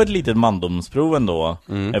dig. Ja, men det var ett litet mandomsprov ändå.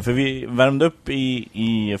 För vi värmde upp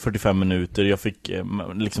i 45 minuter. Jag fick,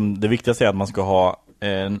 liksom, det viktigaste är att man ska ha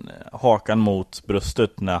hakan mot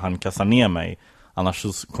bröstet när han kastar ner mig. Annars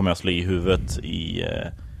så kommer jag slå i huvudet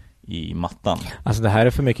i mattan. Alltså det här är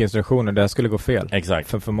för mycket instruktioner, det här skulle gå fel. Exakt.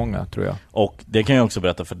 För många, tror jag. Och det kan jag också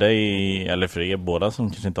berätta för dig, eller för er båda som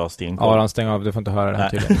kanske inte har stenkoll. Ja, stäng av, du får inte höra det här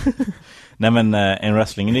tydligen. Nej, men en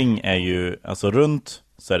wrestlingring är ju, alltså runt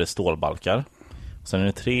så är det stålbalkar. Sen är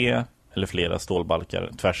det 3 eller flera stålbalkar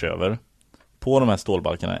tvärs över. På de här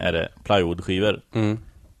stålbalkarna är det plywoodskivor.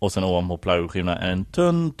 Och sen ovanpå plywoodskivorna är en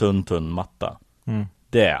tunn matta.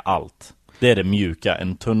 Det är allt. Det är det mjuka,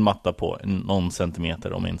 en tunn matta på någon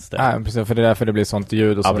centimeter om minst det. Ja, precis, för det är därför det blir sånt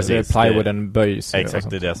ljud och så. Ja, det är plywooden böjs. Exakt,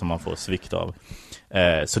 det är det som man får svikt av.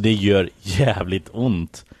 Så det gör jävligt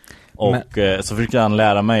ont. Och så försökte han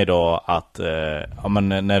lära mig då att men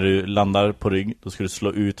när du landar på rygg, då ska du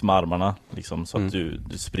slå ut med armarna liksom, så att du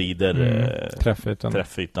sprider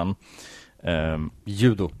träffytan.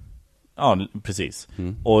 Judo. Ja, precis.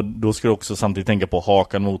 Och då ska du också samtidigt tänka på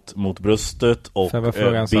hakan mot bröstet och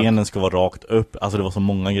benen ska vara rakt upp. Alltså det var så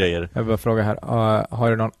många grejer. Jag vill bara fråga här,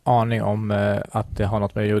 har du någon aning om att det har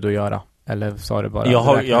något med judo att göra? Eller sa du bara... Jag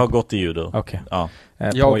har gått i judo. Okej. Ja.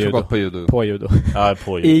 Jag har också gått på judo. På judo. Ja,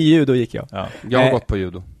 på judo. I judo gick jag. Ja. Jag har gått på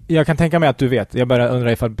judo. Jag kan tänka mig att du vet. Jag bara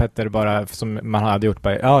undrar ifall Petter bara, som man hade gjort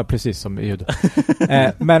bara, ja, precis som i judo.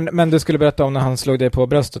 Men du skulle berätta om när han slog dig på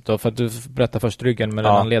bröstet då, för att du berättar först ryggen med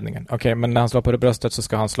den anledningen. Okej, men när han slår på det bröstet så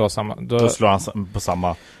ska han slå samma. Då slår han på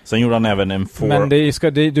samma. Sen gjorde han även en Men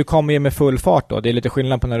du kommer ju med full fart då. Det är lite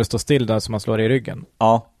skillnad på när du står still där som man slår i ryggen.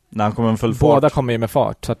 Ja. När han kommer med full fart. Båda kommer ju med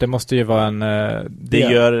fart, så att det måste ju vara en... Det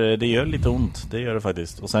gör lite ont, det gör det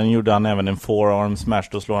faktiskt. Och sen gjorde han även en forearm smash.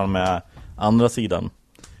 Då slår han med andra sidan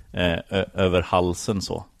över halsen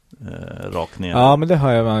så, rakt ner. Ja, men det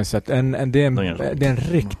har jag sett. Det är en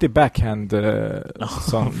riktig backhand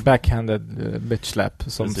backhanded bitch slap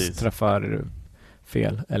som träffar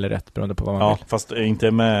fel eller rätt beroende på vad man vill. Ja, fast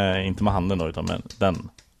inte med handen då, utan med den.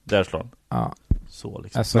 Där slår han. Ja. Så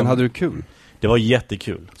liksom. Men hade du kul? Det var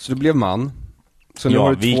jättekul. Så du blev man. Så nu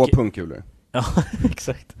har du 2 pungkulor. Ja,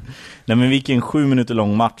 exakt. Nej, men vi gick en 7 minuter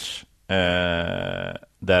lång match.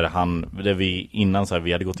 Där vi innan så här,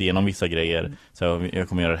 vi hade gått igenom vissa grejer. Så jag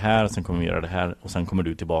kommer göra det här, sen kommer vi göra det här. Och sen kommer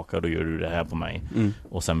du tillbaka och då gör du det här på mig.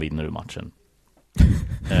 Och sen vinner du matchen.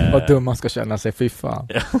 Vad dum man ska känna sig, fy fan.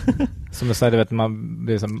 Som jag säger, vet man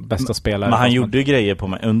blir som bästa spelare. Men han gjorde grejer på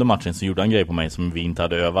mig under matchen, så gjorde han grejer på mig som vi inte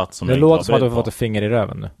hade övat, som det låter som att du fått ett finger i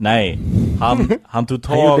röven nu. Nej, han tog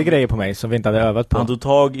tag. Han gjorde grejer på mig som vi inte hade övat på. Han tog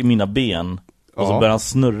tag i mina ben Och så börjar han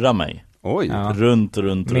snurra mig. Oj. Ja. Runt.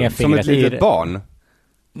 Som ett litet barn?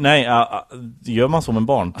 Nej, gör man så med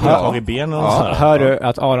barn? Tag i benen och sådär. Hör du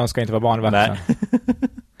att Aron ska inte vara barnvakt? Nej.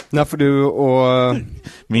 När får du och...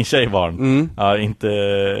 Min tjejbarn. Ja,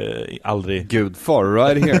 aldrig. Gudfar,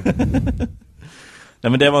 right here.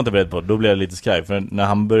 Nej, men det var jag inte beredd på. Då blev jag lite skraj. För när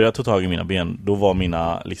han började ta tag i mina ben, då var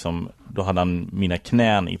då hade han mina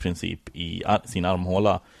knän i princip i sin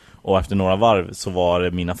armhåla. Och efter några varv så var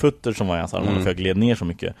det mina fötter som var i hans armhåla, för jag gled ner så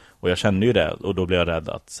mycket. Och jag kände ju det, och då blev jag rädd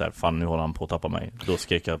att så här, fan, nu håller han på att tappa mig. Då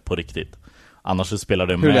skrek jag på riktigt. Annars så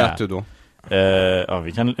spelade jag med. Hur lät du då?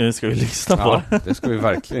 Ska vi lyssna på det? Det ska vi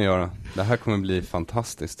verkligen göra. Det här kommer bli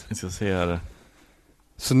fantastiskt. Vi ska se här.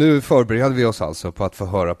 Så nu förbereder vi oss alltså på att få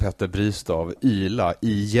höra Petter Bristav yla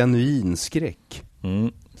i genuin skräck.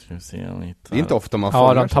 Ska vi se om vi hittar. Det är inte ofta man får.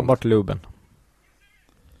 Ja, de tar bort luben.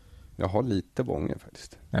 Jag har lite bånger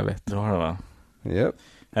faktiskt. Jag vet. Du har det, va? Yep.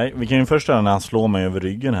 Nej, vi kan ju först höra när han slår mig över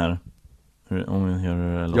ryggen här.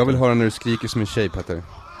 Jag vill höra när du skriker som en tjej, Petter.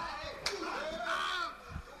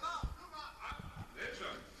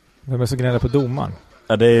 Vem är så gnäller på domaren?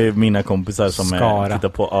 Ja, det är mina kompisar som tittar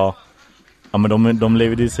på. Ja, men de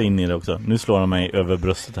levde sig in i det också. Nu slår de mig över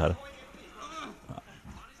bröstet här.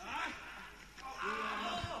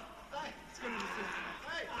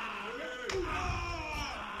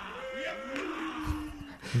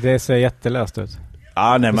 Det ser jättelöst ut.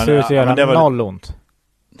 Ja, nej, det ser ut att göra noll ont.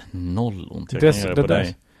 Noll ont? Jag kan göra det på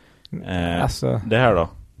dig. Alltså, det här då?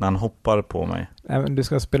 När han hoppar på mig. Du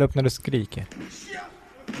ska spela upp när du skriker.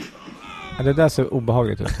 Det där ser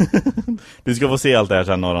obehagligt ut. Du ska få se allt det här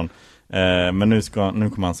sen, Aron. Men nu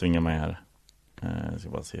kommer han svinga mig här. Jag ska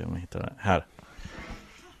bara se om jag hittar det. Här.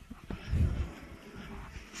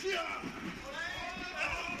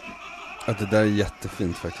 Ja, det där är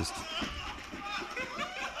jättefint faktiskt.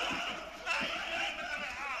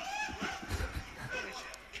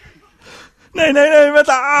 Nej,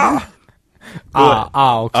 vänta!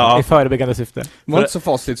 Också. I förebyggande syfte. Det var inte så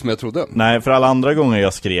fasligt som jag trodde. Nej, för alla andra gånger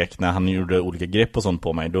jag skrek när han gjorde olika grepp och sånt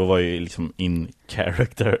på mig, då var jag ju liksom in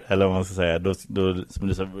character, eller vad man ska säga. Då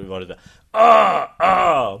var det där.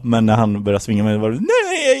 Men när han började svinga mig var det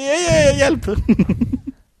nej, hjälp!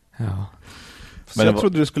 Ja. Så jag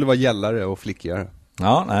trodde du skulle vara gällare och flickigare.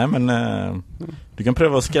 Ja, nej, men du kan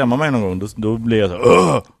pröva att skrämma mig någon gång. Då blir jag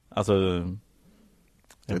så alltså.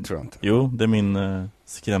 Det tror jag inte. Jo, det är min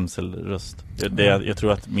skrämselröst. Jag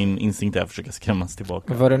tror att min instinkt är att försöka skrämmas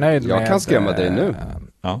tillbaka. Var du nöjd med... Jag kan skrämma dig nu.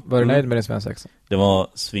 Ja. Var du nöjd med din svensexa? Det var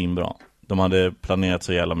svinbra. De hade planerat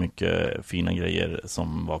så jävla mycket fina grejer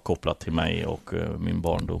som var kopplat till mig och min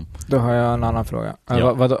barndom. Då har jag en annan fråga.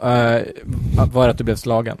 Ja. Var det att du blev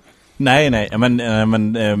slagen? Nej,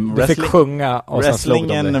 men du fick sjunga och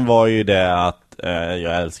wrestlingen var ju det att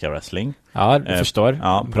jag älskar wrestling. Ja, jag förstår.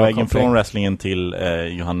 Ja, på vägen från wrestlingen till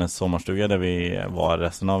Johannes sommarstuga där vi var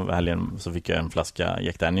resten av helgen, så fick jag en flaska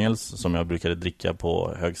Jack Daniels som jag brukade dricka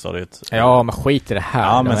på högstadiet. Ja, men skit i det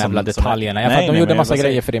här, de jävla detaljerna. De gjorde massa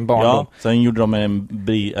grejer för din barndom. Ja, sen gjorde de en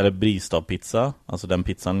Bristav-pizza, alltså den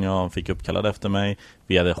pizzan jag fick uppkallad efter mig.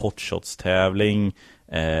 Vi hade hotshots-tävling.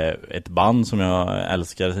 Ett band som jag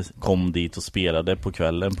älskar kom dit och spelade på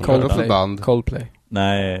kvällen. Coldplay.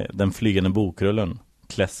 Nej, den flygande bokrullen.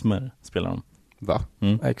 Klezmer spelar de. Va?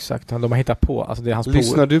 Exakt, de har hittat på. Alltså, det är hans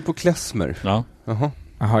Lyssnar du på Klezmer? Ja.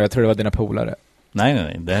 Jaha, jag tror det var dina polare.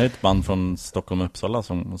 Nej. Det här är ett band från Stockholm och Uppsala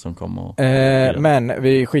som kom och... men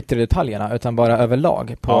vi skiter i detaljerna, utan bara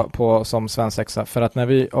överlag på som svensexa. För att när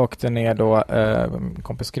vi åkte ner då,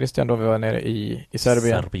 kompis Christian då, vi var nere i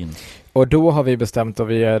Serbien. Och då har vi bestämt, och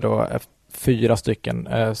vi är då 4 stycken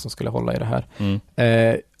som skulle hålla i det här.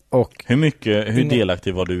 Och hur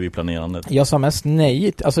delaktig var du i planerandet? Jag sa mest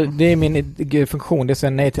nej. Alltså det är min funktion, det är att säga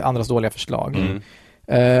nej till andras dåliga förslag.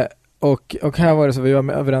 Och här var det så vi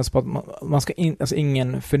var överens på att man ska alltså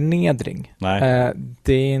ingen förnedring. Nej.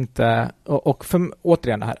 Det är inte, och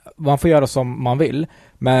återigen det här, man får göra som man vill,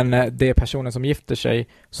 men det är personen som gifter sig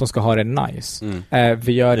som ska ha det nice.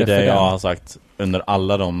 Vi gör det för jag den. har sagt under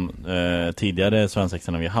alla de tidigare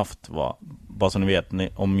svensexarna vi har haft var, bara så ni vet,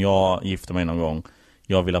 om jag gifter mig någon gång,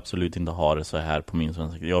 jag vill absolut inte ha det så här på min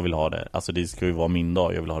svenska. Jag vill ha det. Alltså det ska ju vara min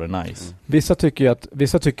dag. Jag vill ha det nice. Vissa tycker att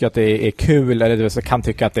det är kul, eller vissa kan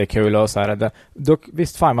tycka att det är kul och så här. Dock,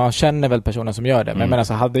 visst fan, man känner väl personen som gör det. Men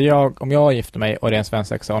alltså, om jag gifter mig och det är en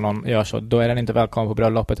svensexa och någon gör så, då är den inte välkommen på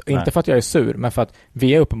bröllopet. Inte för att jag är sur, men för att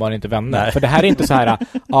vi är uppenbarligen inte vänner. Nej. För det här är inte så här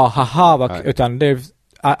utan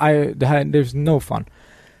there's no fun.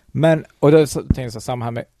 Men, och då tänkte jag samma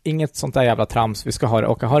här med inget sånt där jävla trams. Vi ska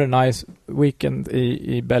ha det nice weekend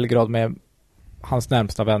i Belgrad med hans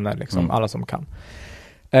närmsta vänner, liksom, alla som kan.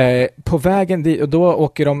 På vägen dit, och då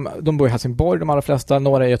åker de bor i Helsingborg, de allra flesta,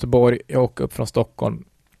 några i Göteborg. Jag åker upp från Stockholm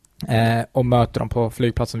och möter dem på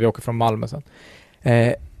flygplatsen. Vi åker från Malmö sen.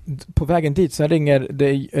 På vägen dit så ringer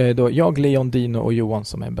det då jag, Leon, Dino och Johan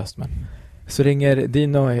som är bäst män. Så ringer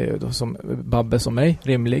Dino då som Babbe som mig,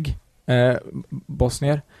 rimlig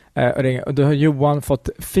bosnier. Och då har Johan fått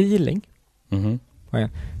feeling.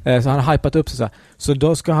 Så han har hypat upp sig så här. Så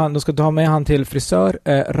då ska ta med han till frisör,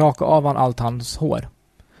 raka av han allt hans hår.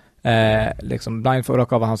 Liksom blind för att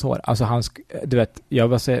raka av hans hår. Alltså du vet, jag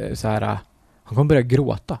var så här, han kommer börja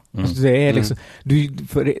gråta. Alltså det är liksom,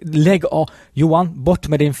 lägg av, Johan, bort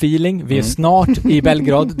med din feeling. Vi är snart i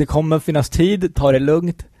Belgrad. Det kommer finnas tid, ta det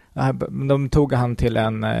lugnt. De tog han till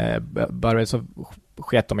en bara så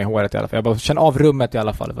sket de i håret i alla fall. Jag bara kände av rummet i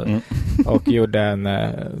alla fall. Och gjorde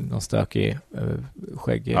någon stökig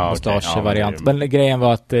mustasch-variant. Men grejen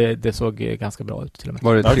var att det såg ganska bra ut till och med.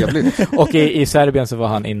 Var det trevligt? Och i Serbien så var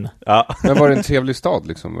han in. Ja. Men var det en trevlig stad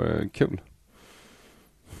liksom? Var det kul?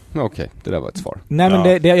 Okej, det där var ett svar. Nej,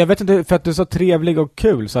 men jag vet inte, för att du sa trevlig och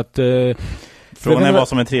kul så att... Frågan är vad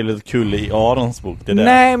som är trevligt och kul i Arons bok. Det där.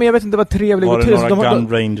 Nej, men jag vet inte vad trevlig och kul. Var det några gun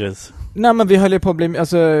ranges? Nej, men vi höll på att bli,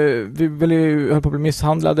 höll på att bli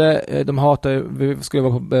misshandlade. De hatade, vi skulle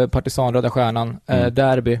vara på Partisan, Röda Stjärnan,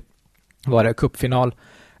 derby. Var det cupfinal.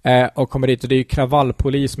 Och kommer dit och det är ju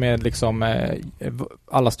kravallpolis med liksom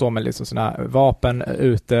alla står med liksom såna vapen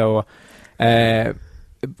ute och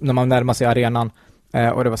när man närmar sig arenan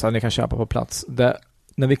och det var så att ni kan köpa på plats.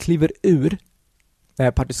 När vi kliver ur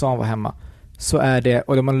Partisan var hemma så är det,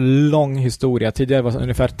 och det var en lång historia. Tidigare var det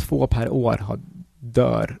ungefär 2 per år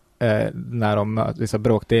dör när de möter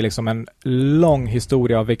bråk. Det är liksom en lång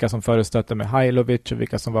historia av vilka som förestötte med Hajlovic och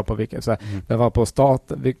vilka som var på vilka. Så det var på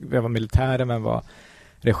vi var militären, men var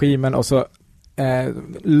regimen och så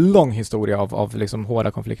lång historia av liksom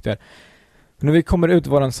hårda konflikter. När vi kommer ut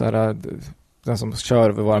var den som kör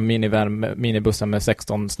vår minibussen med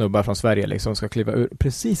 16 snubbar från Sverige liksom ska kliva ur.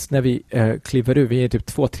 Precis när vi kliver ur, vi är typ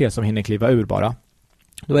 2-3 som hinner kliva ur bara.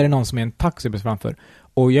 Då är det någon som är en taxi framför.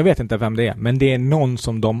 Och jag vet inte vem det är, men det är någon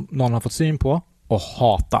som någon har fått syn på och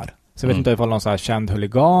hatar. Så jag vet inte ifall någon så här känd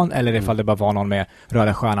huligan eller ifall det bara var någon med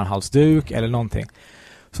Röda Stjärnan halsduk eller någonting.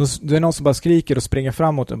 Så det är någon som bara skriker och springer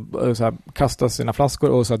framåt och så här, kastar sina flaskor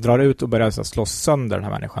och så här, drar ut och börjar så här, slå sönder den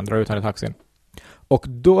här människan, drar ut henne i taxin. Och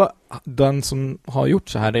då, den som har gjort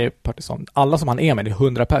så här, det är Partisan. Alla som han är med, det är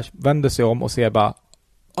 100 pers, vänder sig om och ser bara,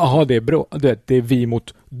 aha, det är bra. Det är vi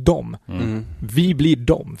mot dem. Vi blir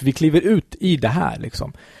dem. Vi kliver ut i det här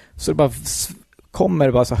liksom. Så det bara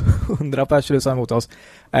kommer bara så 100 pers rusar mot oss.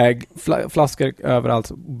 Flaskor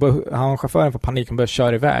överallt. Chauffören får panik och börjar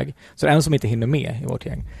köra iväg. Så det är en som inte hinner med i vårt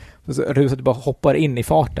gäng. Så ruset bara hoppar in i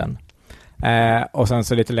farten. Och sen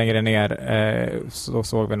så lite längre ner så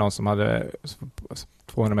såg vi någon som hade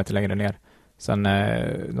 200 meter längre ner. Sen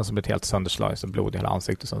någon som blev helt sönderslagen, så blod i hela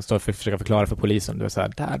ansiktet. Så står och försöker förklara för polisen. Du vet så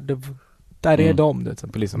här, där är de. Du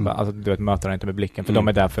vet, polisen bara, alltså, du vet, möter inte med blicken. För de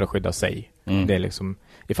är där för att skydda sig. Det är liksom,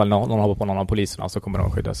 ifall någon hoppar på någon av poliserna så kommer de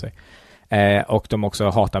att skydda sig. Och de också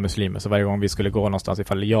hatar muslimer. Så varje gång vi skulle gå någonstans,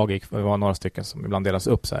 ifall jag gick, det var några stycken som ibland delas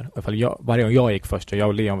upp så här. Varje gång jag gick först och jag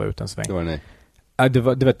och Leon var ute en sväng. Det var nej.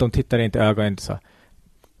 Du vet, de tittar inte i ögonen, inte så.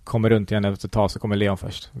 Kommer runt igen efter ett tag så kommer Leon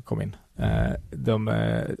först. Kom in.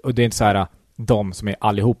 Och det är inte så här de som är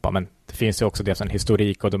allihopa, men det finns ju också det som en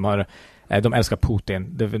historik och de älskar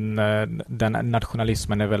Putin. Den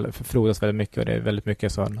nationalismen är väl frodas väldigt mycket och det är väldigt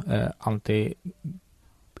mycket sån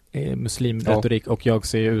anti-muslimretorik och jag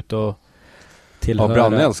ser ju ut och tillhöra... Ja,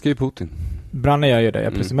 Branne älskar ju Putin. Branne gör ju det,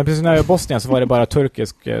 ja, precis. Men precis när jag var i Bosnien så var det bara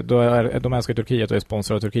turkisk, de älskar Turkiet och är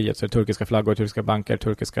sponsrade av Turkiet, så det är turkiska flaggor, turkiska banker,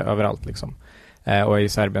 turkiska överallt liksom. Och i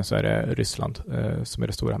Serbien så är det Ryssland som är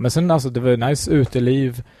det stora. Men sen alltså, det var nice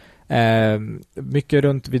uteliv, mycket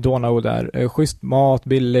runt vid Donau där, schysst mat,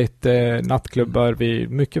 billigt, nattklubbar,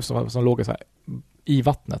 mycket som låg så här, i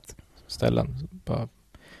vattnet ställen, bara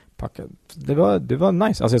packa. Det var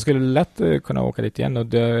nice. Alltså jag skulle lätt kunna åka dit igen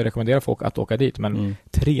och jag rekommenderar folk att åka dit, men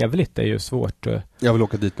trevligt är ju svårt. Jag vill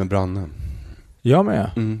åka dit med Branne. Ja, men ja.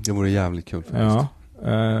 Det vore jävligt kul faktiskt. Ja.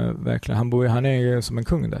 Verkligen. Han är ju som en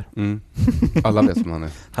kung där. Alla vet som han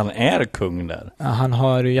är. Han är kung där. Han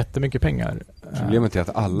har jättemycket pengar. Problemet är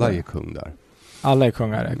att alla är kung där. Alla är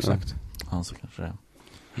kungar, exakt. Han så kanske det.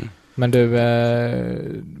 Men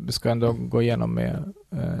du ska ändå gå igenom med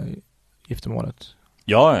giftermålet.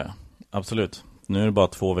 Ja, absolut. Nu är det bara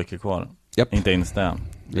 2 veckor kvar. Yep. Inte ens det.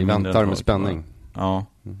 Vi väntar med spänning. Ja.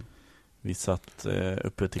 Vi satt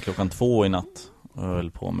uppe till 2:00 i natt och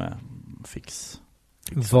höll på med fix.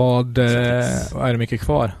 Vad är det mycket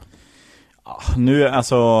kvar? Nu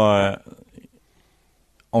alltså,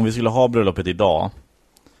 om vi skulle ha bröllopet idag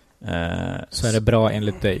Så är det bra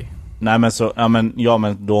enligt dig? Nej men så,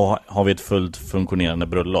 men då har vi ett fullt funktionerande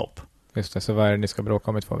bröllop. Just det, så vad är det ni ska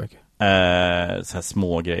bråka om i 2 veckor? Så här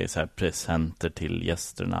små grejer, så här presenter till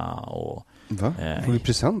gästerna och... Va? Får vi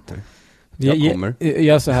presenter? Jag kommer.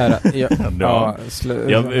 Jag så här.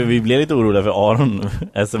 Vi blev lite oroliga för Aron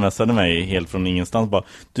smsade mig helt från ingenstans. Bara,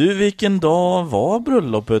 du, vilken dag var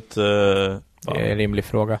bröllopet? Det är en rimlig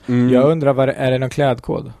fråga. Jag undrar, är det någon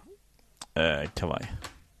klädkod? Kavaj.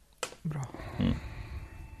 Bra.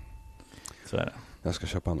 Så är det. Jag ska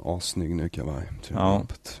köpa en assnygg ny kavaj till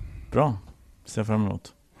bröllopet. Bra. Ser fram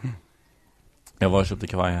emot. Jag var och köpte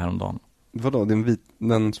kavaj häromdagen. Vadå?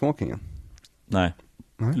 Den smokingen? Nej.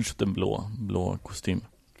 Jag köpte en blå kostym.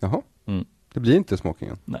 Jaha. Det blir inte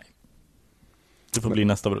smokingen? Nej. Det får bli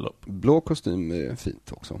nästa bröllop. Blå kostym är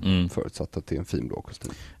fint också. Förutsatt att det är en fin blå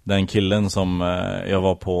kostym. Den killen som jag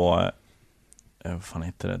var på... vad fan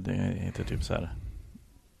heter det? Det heter typ så här...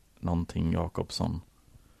 Någonting Jakobsson.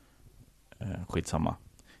 Skitsamma.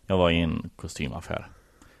 Jag var i en kostymaffär.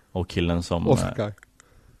 Och killen som...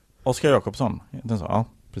 Oskar Jakobsson. Den sa, ja,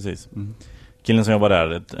 precis. Killen som jobbar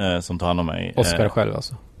där, som tar hand om mig. Oskar själv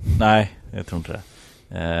alltså? Nej, jag tror inte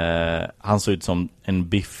det. Han såg ut som en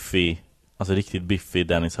biffig, alltså riktigt biffig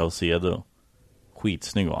Dennis Saucedo.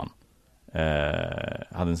 Skitsnygg var han.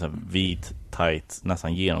 Hade en sån här vit, tight,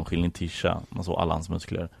 nästan genomskinlig tisha. Man såg alla hans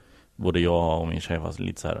muskler. Både jag och min tjej var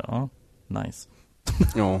lite så här, nice.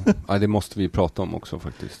 Ja, det måste vi prata om också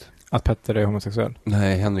faktiskt. Att Petter är homosexuell?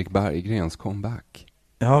 Nej, Henrik Berggrens comeback.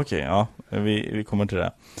 Ja, okej, ja. Vi kommer till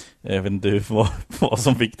det. Jag vet inte vad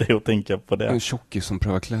som fick dig att tänka på det. En tjockis som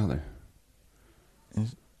prövar kläder.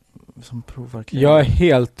 Som provar kläder? Jag är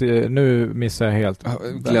helt, nu missar jag helt.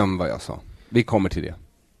 Glöm vad jag sa. Vi kommer till det.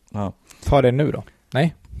 Ja. Ta det nu då.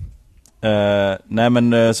 Nej. Nej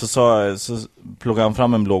men så plockade han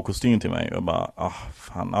fram en blå kostym till mig. Och jag bara,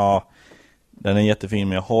 fan, den är jättefin,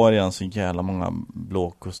 men jag har redan så jävla många blå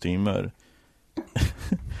kostymer.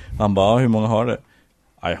 Han bara, hur många har du?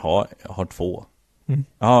 Jag har 2.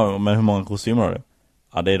 Ja, men hur många kostymer har du?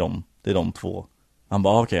 Ja, det är de 2. Han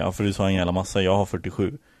bara, okej, för du sa en jävla massa. Jag har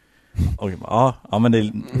 47. Och jag bara, men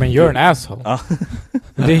det... Men you're an asshole. Ja.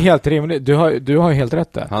 Det är helt rimligt. Du har helt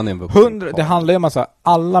rätt där. Han är en vuxen. Det handlar ju om att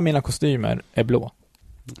alla mina kostymer är blå.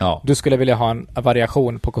 Ja. Du skulle vilja ha en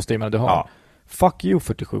variation på kostymerna du har. Ja. Fuck you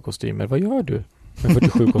 47 kostymer. Vad gör du med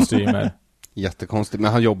 47 kostymer? Jättekonstigt,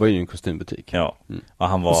 men han jobbar ju i en kostymbutik. Ja. Och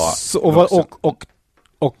han var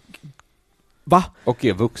va? Och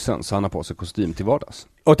är vuxen, så han har på sig kostym till vardags.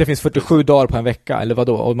 Och det finns 47 dagar på en vecka, eller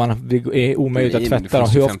vadå? Och det är omöjligt att tvätta dem.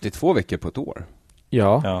 Det finns 52 veckor på ett år.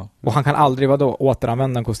 Ja. Och han kan aldrig,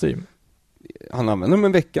 återanvända en kostym? Han använder dem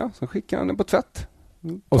en vecka, så skickar han den på tvätt.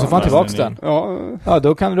 Och så får han tillbaka den? Ja,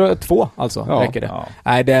 då kan du 2 alltså, räcker det. Ja.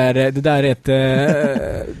 Nej, det där är ett...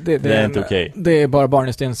 det är inte okej. Det är bara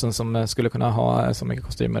Barney Stinson som skulle kunna ha så mycket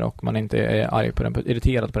kostymer och man inte är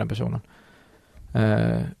irriterad på den personen.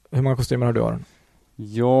 Hur många kostymer har du, Aron?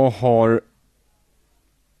 Jag har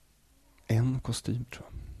 1 kostym, tror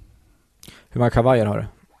jag. Hur många kavajer har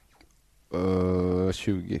du?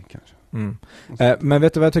 20 kanske. Men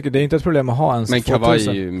vet du vad jag tycker? Det är inte ett problem att ha en 2000. Men kavaj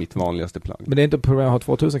är ju mitt vanligaste plagg. Men det är inte ett problem att ha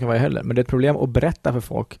 2000 kavajer heller. Men det är ett problem att berätta för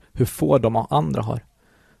folk hur få de andra har.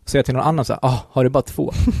 Säga till någon annan så här, har du bara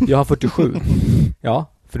 2? Jag har 47. Ja,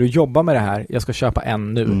 för du jobbar med det här. Jag ska köpa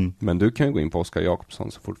en nu. Men du kan ju gå in på Oskar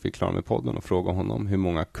Jakobsson så fort vi är klara med podden och fråga honom hur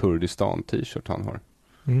många Kurdistan t-shirt han har.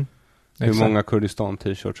 Hur många Kurdistan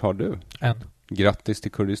t-shirts har du? 1. Grattis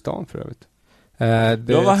till Kurdistan för övrigt.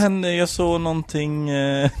 Vad hände? Jag såg någonting...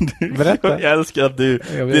 Berätta. Jag älskar att du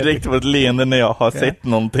direkt var ett leende när jag har sett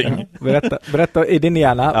någonting. Berätta i din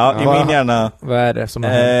hjärna. Ja, i min hjärna. Vad är det som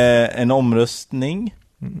har en omröstning.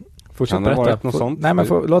 Fortsätt berätta. Något sånt? Nej, men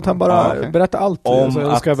låt han bara berätta allt. Om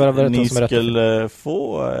så ska jag bara berätta ni som skulle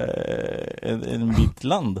få en bit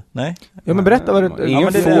land. Nej? Ja, men berätta vad det...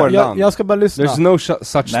 Jag ska bara lyssna. There's no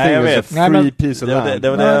such thing as a free piece of land. Det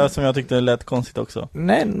var det som jag tyckte lät konstigt också.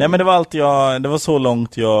 Nej, men det var det var så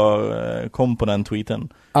långt jag kom på den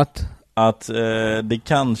tweeten. Att det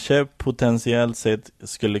kanske potentiellt sett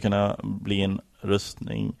skulle kunna bli en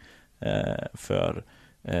röstning för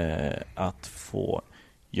att få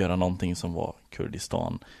göra någonting som var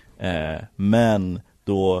Kurdistan. Men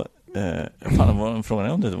då frågan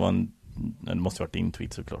är om det var det måste ha varit din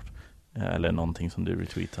tweet såklart. Eller någonting som du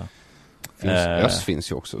retweetade. Öst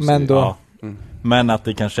finns ju också. Men då... Men att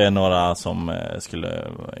det kanske är några som skulle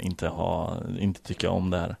inte tycka om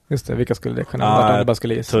det här. Just det, vilka skulle det kunna vara? Det bara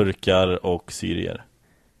skulle gissa. Turkar och syrier.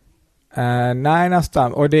 Nej,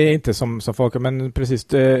 nästan. Och det är inte som folk, men precis.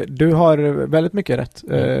 Du har väldigt mycket rätt.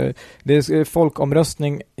 Det är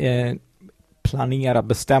folkomröstning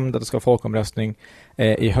bestämd att det ska vara folkomröstning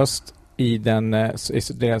i höst i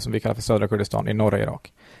det som vi kallar för södra Kurdistan i norra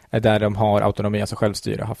Irak. Där de har autonomi, alltså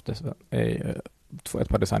självstyre, haft det i ett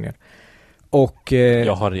par decennier. Och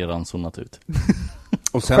jag har redan zonat ut.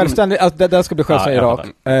 Och sen, självständig, alltså det ska bli självständig Irak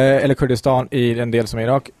eller Kurdistan i en del som är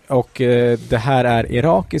Irak, och det här är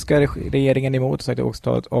irakiska regeringen emot, sagt det,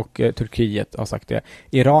 och Turkiet har sagt det.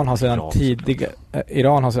 Iran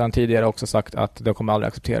har sedan tidigare också sagt att de kommer aldrig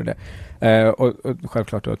acceptera det. Och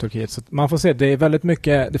självklart då Turkiet. Så man får se, det är väldigt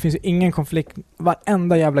mycket, det finns ju ingen konflikt,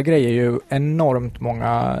 varenda jävla grej är ju enormt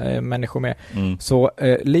många människor med. Så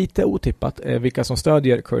lite otippat vilka som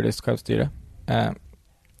stödjer kurdiskt självstyre.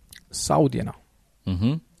 Saudierna.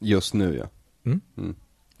 Just nu, ja.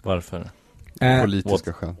 Varför?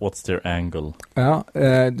 Politiska skäl. What's their angle? Ja,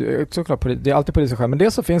 såklart, det är alltid politiska skäl. Men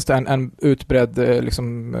dels så finns det en utbredd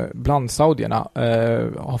liksom, bland saudierna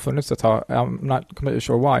har funnits ett tag. I'm not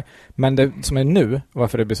sure why. Men det som är nu,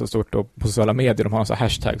 varför det blir så stort då, på sociala medier, de har en sån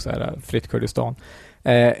hashtag så här, fritt Kurdistan,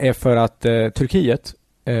 är för att Turkiet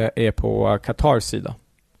är på Katars sida.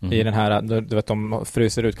 I den här, du vet, de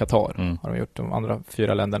fryser ut Qatar, har de gjort, de andra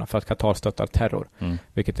 4 länderna, för att Qatar stöttar terror,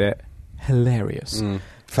 vilket är hilarious.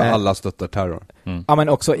 För alla stöttar terror. Ja, men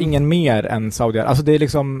också ingen mer än Saudier. Alltså det är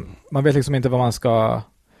liksom, man vet liksom inte vad man ska,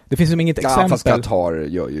 det finns ju inget exempel. Fast Qatar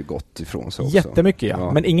gör ju gott ifrån sig också. Jättemycket,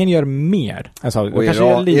 ja. Men ingen gör mer än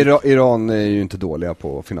Saudier. Och Iran är ju inte dåliga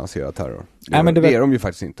på att finansiera terror. Det är de ju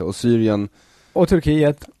faktiskt inte. Och Syrien och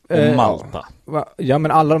Turkiet och Malta. Ja,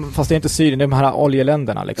 men alla, fast det är inte Syrien, det är de här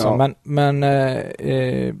oljeländerna liksom. Ja. Men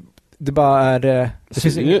det bara är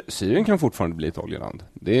Syrien kan fortfarande bli ett oljeland.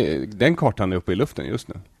 Den kartan är uppe i luften just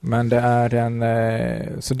nu. Men det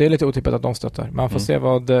är så det är lite otippat att de stöttar. Man får se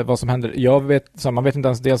vad som händer. Man vet inte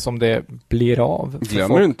ens dels om det blir av.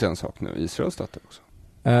 Glömmer du inte en sak nu? Israel stöttar också.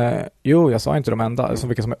 Jo, jag sa inte de enda, alltså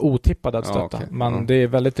vilka som är otippade att stötta. Okay. Men det är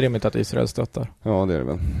väldigt rimligt att Israel stöttar. Ja, det är det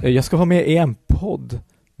väl. Jag ska vara med i en podd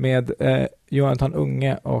med Jonathan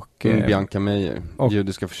Unge och Bianca Meijer,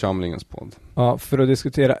 Judiska församlingens podd. Ja, för att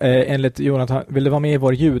diskutera enligt Jonathan, vill du vara med i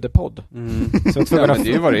vår judepodd? Så ja, men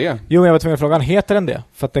det är vad det är. Jo, jag var tvungen att fråga, heter den det?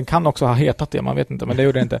 För att den kan också ha hetat det, man vet inte, men det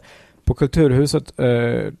gjorde det inte. På Kulturhuset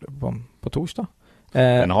på torsdag.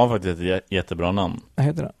 Den har faktiskt ett jättebra namn. Vad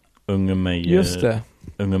heter den? Unge Meijer. Just det.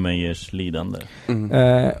 Unge Meijers lidande.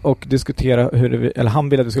 Och diskutera han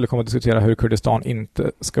ville att vi skulle komma och diskutera hur Kurdistan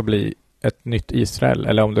inte ska bli ett nytt Israel,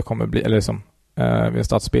 eller om det kommer bli, eller som vid en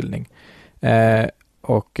statsbildning.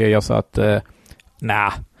 Och jag sa att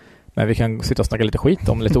men vi kan sitta och snacka lite skit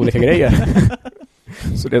om lite olika grejer.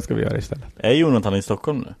 Så det ska vi göra istället. Är Jonathan i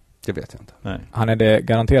Stockholm nu? Det vet jag inte. Nej. Han är det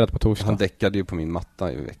garanterat på torsdag. Han däckade ju på min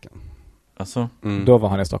matta i veckan. Alltså? Då var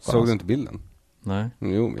han i Stockholm. Såg du inte bilden? Nej.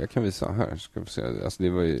 Jo, jag kan visa här. Ska vi se. Alltså det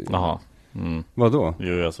var ju... Jaha. Vadå?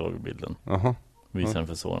 Jo, jag såg bilden. Jaha. Visa den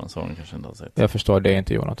för Soran kanske inte har sett. Jag förstår, det är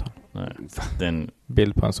inte Jonathan. Nej. Det är en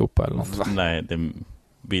bild på en sopa eller något. Nej, det är en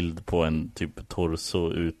bild på en typ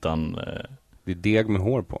torso utan... Det är deg med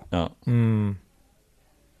hår på. Ja.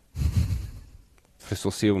 För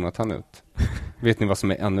så ser Jonathan ut. Vet ni vad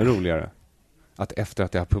som är ännu roligare? Att efter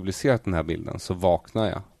att jag har publicerat den här bilden så vaknar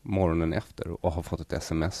jag morgonen efter och har fått ett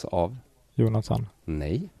sms av... Jonathan?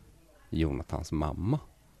 Nej. Jonathans mamma.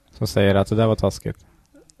 Som säger att det där var taskigt.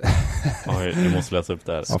 Du måste läsa upp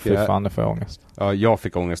det här. Ja, fy fan, det får jag ångest. Ja, jag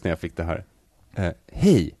fick ångest när jag fick det här.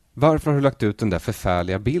 Hej, varför har du lagt ut den där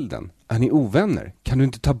förfärliga bilden? Är ni ovänner? Kan du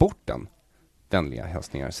inte ta bort den? Vänliga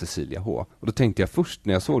hälsningar, Cecilia H. Och då tänkte jag först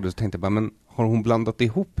när jag såg det, så tänkte jag bara, men har hon blandat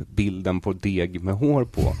ihop bilden på deg med hår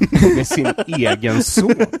på med sin egen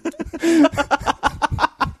son?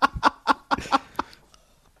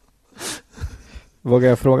 Vågar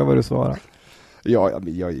jag fråga vad du svarar? Ja,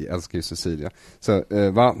 jag älskar ju Cecilia. Så,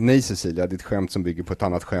 Nej Cecilia, det är ett skämt som bygger på ett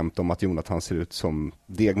annat skämt om att Jonathan ser ut som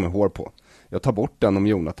deg med hår på. Jag tar bort den om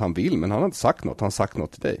Jonathan vill, men han har inte sagt något. Han har sagt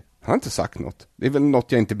något till dig. Han har inte sagt något. Det är väl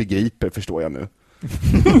något jag inte begriper, förstår jag nu.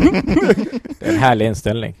 Det är en härlig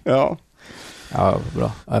inställning. Ja. Ja,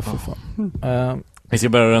 bra. Ja, för fan. Vi ska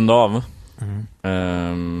börja runda av.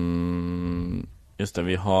 Just det,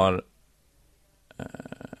 vi har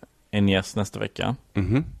en gäst nästa vecka.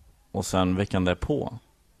 Och sen veckan därpå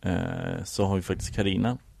så har vi faktiskt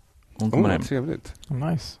Carina. Hon kommer hem. Trevligt.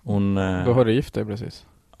 Nice. Då har du gift dig precis.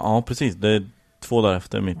 Ja, precis. Det är 2 dagar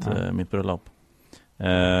efter mitt bröllop.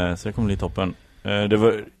 Så det kommer bli toppen. Det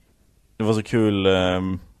var så kul.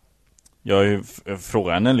 Jag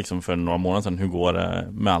frågade henne liksom för några månader sedan hur går det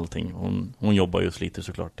med allting. Hon jobbar ju sliter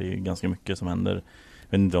såklart. Det är ganska mycket som händer.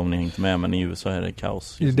 Jag vet inte om ni hängt med, men i USA är det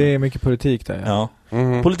kaos. Det är mycket politik där. Ja.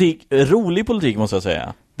 Politik, rolig politik måste jag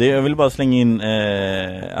säga. Jag vill bara slänga in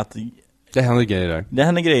att Det händer grejer där. Det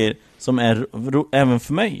händer grejer som är även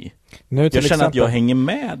för mig. Nu jag känner exempel, att jag hänger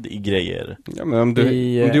med i grejer. Ja, men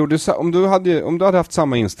om du hade haft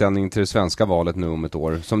samma inställning till det svenska valet nu om ett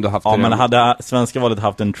år som du haft. Ja, men hade svenska valet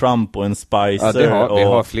haft en Trump och en Spicer? Ja, vi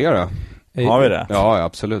har flera. Har vi det? Ja,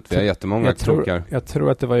 absolut. Vi har jättemånga krokar. Jag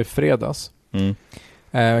tror att det var i fredags.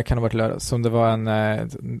 Kan det varit lördag som det var en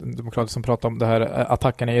demokrat som pratade om det här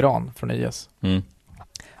attacken i Iran från IS.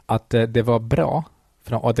 Att det var bra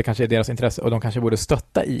för att det kanske är deras intresse och de kanske borde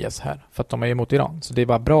stötta IS här för att de är emot Iran. Så det är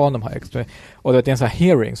bara bra om de har och det är en sån här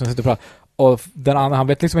hearing som sitter och pratar. Och den andra, han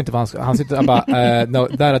vet liksom inte vad han sitter och bara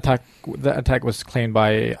no, that attack was claimed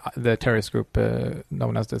by the terrorist group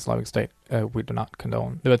known as the Islamic State. We do not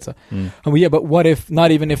condone. Du vet så. And yeah, but what if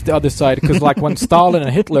not even if the other side, because like when Stalin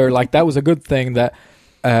and Hitler, like that was a good thing that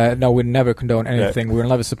no, we never condone anything. We will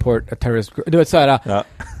never support a terrorist group. Du vet så här.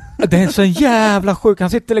 Det är så jävla sjuk. Han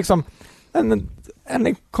sitter liksom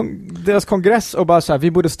deras kongress och bara så här,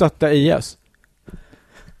 vi borde stötta IS.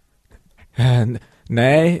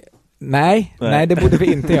 Nej, det borde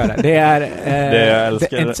vi inte göra. Det är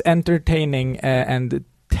it's entertaining and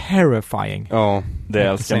terrifying. Ja, det jag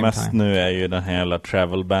älskar mest nu är ju den här jävla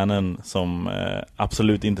travel bannen som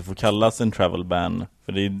absolut inte får kallas en travel ban.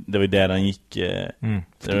 För det var där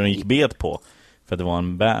den gick bet på. För att det var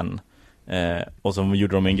en ban. Och så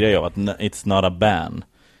gjorde de en grej av att it's not a ban.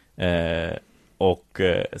 Och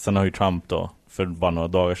sen har ju Trump då för bara några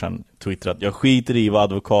dagar sedan twittrat, jag skiter i vad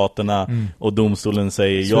advokaterna och domstolen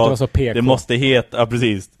säger. Det måste heta,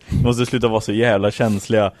 precis. Det måste sluta vara så jävla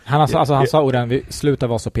känsliga. Han sa orden, vi slutar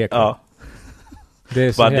vara så PK. Ja. Det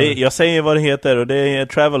är så jag säger vad det heter och det är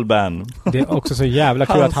travel ban. Det är också så jävla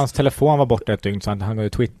kul att hans telefon var borta ett dygn så han kunde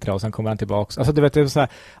twittra och sen kommer han tillbaks. Alltså du vet, det är så här,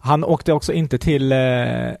 han åkte också inte till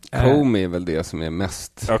Comey är väl det som är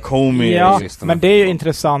mest. Ja, Comey. Ja, men det är ju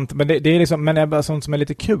intressant, men det är liksom, men det är bara sånt som är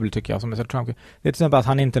lite kul tycker jag, som är så Trump. Det är till exempel att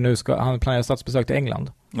han inte nu han planerar statsbesök till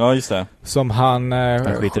England. Ja, just det. Som han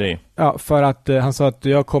skiter i. Ja, för att han sa att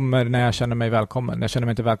jag kommer när jag känner mig välkommen. Jag känner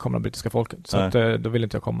mig inte välkommen av brittiska folket. Så att, då vill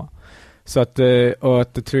inte jag komma. Så att, och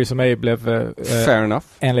att Theresa May blev fair enough.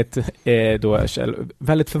 Enligt då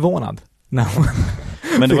väldigt förvånad.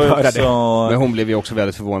 Men det var också... Men hon blev ju också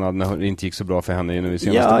väldigt förvånad när det inte gick så bra för henne nu i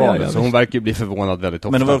senaste valet. Så hon verkar ju bli förvånad väldigt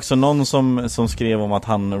ofta. Men det var också någon som skrev om att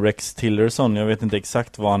han, Rex Tillerson, jag vet inte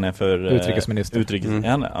exakt vad han är för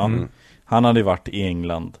utrikesminister. Han hade varit i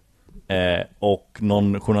England. Och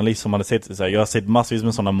någon journalist som hade sett så här, jag har sett massvis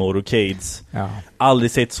med sådana motorcades.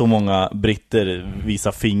 Aldrig sett så många britter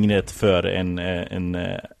visa fingret för en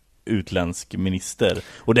utländsk minister.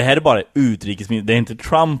 Och det här är bara utrikesminister. Det är inte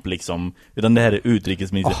Trump liksom, utan det här är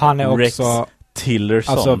utrikesminister. Och han är Rex också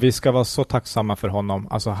Tillerson. Alltså vi ska vara så tacksamma för honom.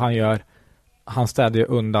 Alltså han städde ju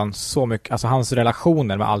undan så mycket, alltså hans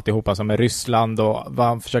relationer med alltihopa som med Ryssland och vad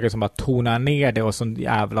han försöker som bara tona ner det och så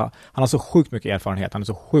jävla, han har så sjukt mycket erfarenhet, han är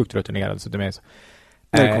så sjukt rutinerad så det är så.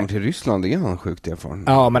 När det kommer till Ryssland är han sjukt erfaren.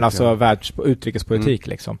 Ja, men alltså utrikespolitik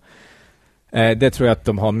liksom. Det tror jag att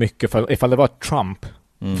de har mycket för, ifall det var Trump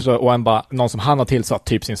och någon som han har tillsatt,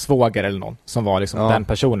 typ sin svåger eller någon som var liksom den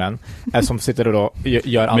personen som sitter och då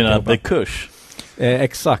gör allt. Menar The Kush?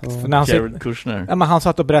 Exakt. När han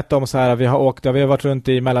satt och berättade om så här, vi har varit runt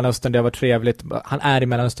i Mellanöstern, det har varit trevligt. Han är i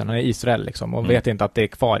Mellanöstern, han är i Israel liksom, och vet inte att det är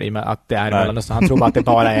kvar att det är i Mellanöstern. Han tror bara att det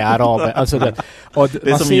bara är araber. Alltså det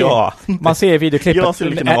är som jag. Man ser i videoklippet. Jag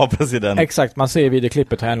skulle kunna vara president. Exakt, man ser i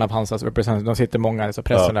videoklippet en av hans representanter, de sitter många så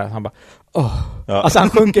pressen där, han bara alltså han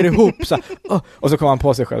sjunker ihop så och så kommer han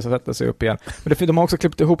på sig själv så sätter sig upp igen. Men de har också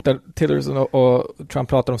klippt ihop där Tillerson och Trump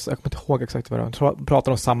pratar om, jag kommer inte ihåg exakt vad det var, de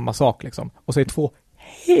pratar om samma sak liksom. Och så är 2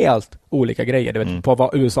 helt olika grejer, du vet, på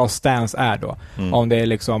vad USAs stance är då. Om det är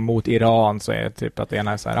liksom mot Iran så är det typ att det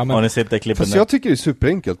ena är så här. Ja, men... Har ni sett det klippet? Fast jag tycker det är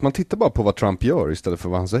superenkelt. Man tittar bara på vad Trump gör istället för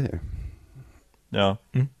vad han säger. Ja.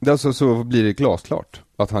 Alltså, så blir det glasklart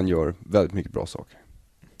att han gör väldigt mycket bra saker.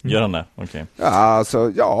 Gör han det? Okej. Ja,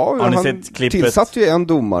 alltså, han sett klippet? Tillsatt ju en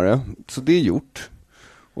domare, så det är gjort.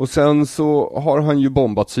 Och sen så har han ju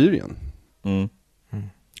bombat Syrien.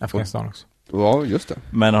 Afghanistan också. Ja, just det.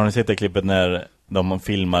 Men har ni sett det klippet när de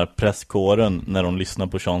filmar presskåren när de lyssnar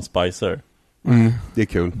på Sean Spicer? Det är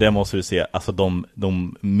kul. Det måste du se. Alltså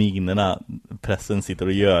de minerna pressen sitter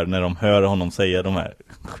och gör när de hör honom säga de här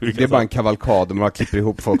sjuka. Det är bara en kavalkad. De bara klipper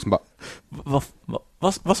ihop folk som bara...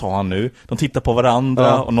 Vad sa han nu? De tittar på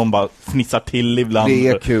varandra och någon bara fnissar till ibland. Det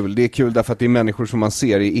är kul därför att det är människor som man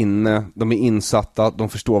ser är inne. De är insatta, de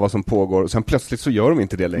förstår vad som pågår. Sen plötsligt så gör de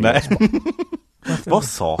inte det längre. Vad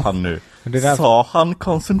sa han nu? Där... Sa han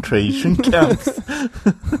concentration camps?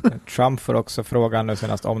 Trump får också frågan nu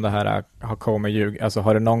senast om det här har kommit ljug. Alltså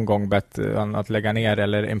har det någon gång bett han att lägga ner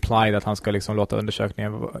eller implied att han ska liksom låta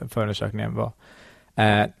förundersökningen vara.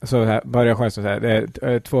 Så här, börjar själv så här, det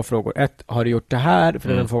är 2 frågor. 1, har du gjort det här? För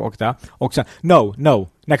den får åka. Och sen, no,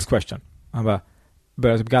 next question. Han bara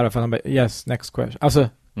börjar typ garva för att han bara, yes, next question. Alltså,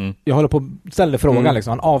 jag håller på att ställa frågan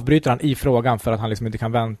liksom. Han avbryter han i frågan för att han liksom inte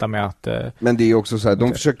kan vänta med att... Men det är också så här,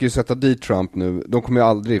 de försöker ju sätta dit Trump nu. De kommer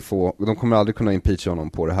aldrig kunna impeacha honom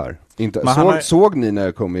på det här. Såg ni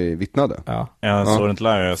när Comey vittnade? Ja. Jag såg inte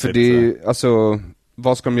live. För det är alltså...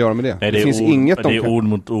 Vad ska de göra med det? Nej, det finns inget det är ord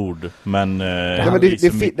mot ord. Men,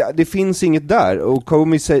 det finns inget där. Och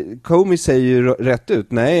Comey säger ju rätt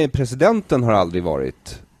ut. Nej, presidenten har aldrig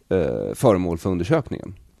varit föremål för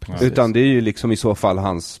undersökningen. Precis. Utan det är ju liksom i så fall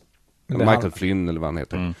hans Michael Flynn eller vad han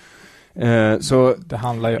heter. Så det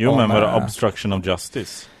handlar ju om... men var obstruction of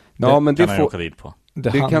justice. Ja, men det kan han åka dit på.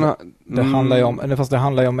 Det handlar ju om, fast det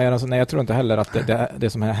handlar ju om mer, alltså, nej, jag tror inte heller att det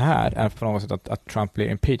som är här är på något sätt att Trump blir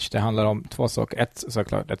impeached. Det handlar om 2 saker. 1,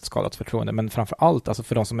 såklart ett skadat förtroende, men framför allt, alltså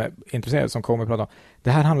för de som är intresserade, som kommer att prata om,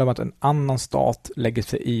 det här handlar om att en annan stat lägger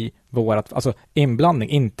sig i vårat, alltså inblandning,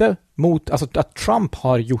 inte mot, alltså att Trump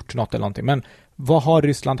har gjort något eller någonting, men vad har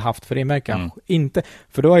Ryssland haft för inverkan? Inte,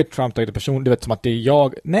 för då har ju Trump tagit en person, du vet, som att det är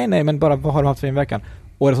jag, nej, men bara vad har de haft för inverkan?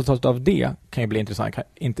 Och resultatet av det kan ju bli intressant,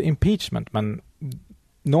 inte impeachment, men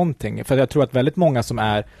någonting. För jag tror att väldigt många som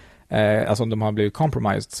är alltså om de har blivit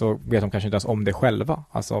compromised så vet de kanske inte ens om det själva.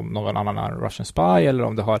 Alltså om någon annan är en Russian spy eller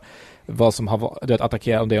om det har vad som har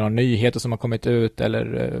attackerat, om det är några nyheter som har kommit ut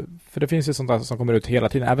eller för det finns ju sånt där som kommer ut hela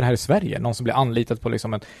tiden, även här i Sverige. Någon som blir anlitad på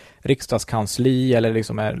liksom en riksdagskansli eller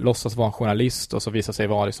liksom låtsas vara en journalist och så visar sig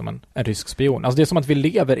vara liksom en rysk spion. Alltså det är som att vi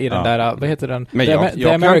lever i den där, vad heter den? Men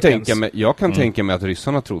jag kan tänka mig att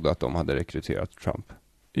ryssarna trodde att de hade rekryterat Trump.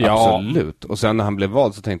 Ja. Absolut. Och sen när han blev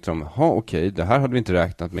vald så tänkte de, okej, det här hade vi inte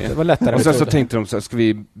räknat med. Det var lättare. Och sen så tänkte de så här, ska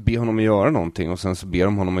vi be honom att göra någonting? Och sen så ber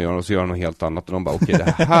de honom att göra och så gör han något helt annat. Och de bara, okej,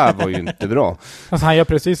 det här var ju inte bra. Alltså han gör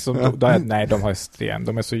precis som, nej, de har sten.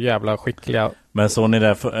 De är så jävla skickliga. Men så ni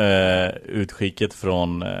där utskicket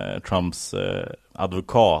från Trumps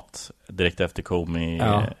advokat direkt efter Comey.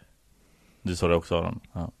 Ja. Du sa det också, Aron.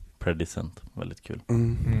 Ja, predicent, väldigt kul.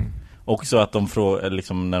 Också att de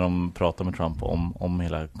liksom, när de pratar med Trump om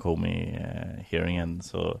hela Comey-hearingen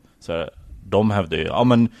så de hävdar ju, ja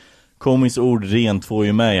men Comeys ord rent får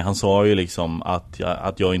ju mig. Han sa ju liksom att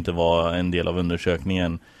jag inte var en del av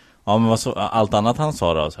undersökningen. Ja men allt annat han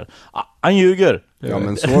sa då så här, han ljuger. Ja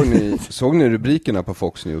men såg ni rubrikerna på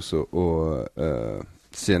Fox News och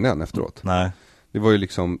CNN efteråt? Nej. Det var ju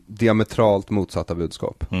liksom diametralt motsatta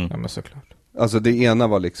budskap. Ja men såklart. Alltså det ena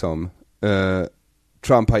var liksom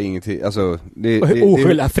Trump har ingenting, alltså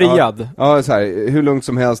oskyldig, friad. Ja, så här, hur lugnt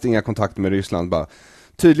som helst, inga kontakter med Ryssland, bara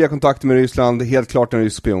tydliga kontakter med Ryssland, helt klart en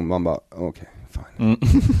rysk spion. Man bara, okej, fine.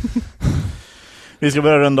 Vi ska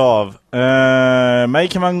börja runda av. Mig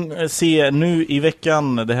kan man se nu i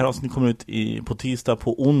veckan, det här avsnittet kommer ut på tisdag,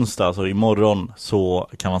 på onsdag, så imorgon så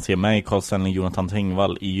kan man se mig, Carl Stanley, Jonathan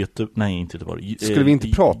Tengvall i Göteborg, nej inte Göteborg. Skulle vi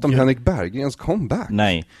inte prata om Henrik Berggrens comeback?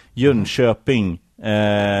 Nej, Jönköping.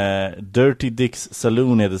 Dirty Dicks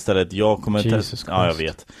Saloon heter stället. Jag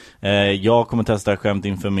vet. Jag kommer testa skämt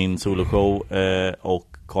inför min soloshow och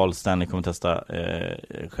Carl Stanley kommer testa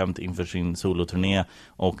skämt inför sin soloturné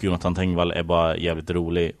och Jonathan Tengvall är bara jävligt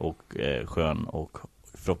rolig och skön och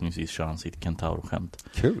förhoppningsvis kör han sitt kentaur-skämt.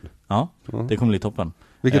 Kul. Ja, det kommer bli toppen.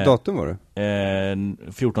 Vilket datum var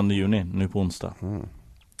det? 14 juni, nu på onsdag.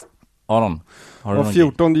 Aron, har du och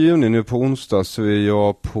 14 juni nu på onsdag så är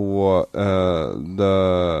jag på The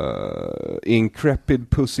Increpid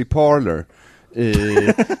Pussy Parlor i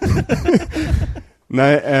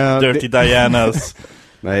Dirty Dianas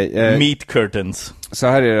Nej, Meat Curtains. Så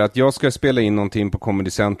här är det att jag ska spela in någonting på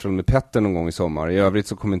Comedy Central med Petter någon gång i sommar. I övrigt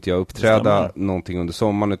så kommer inte jag uppträda någonting under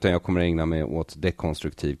sommaren utan jag kommer ägna mig åt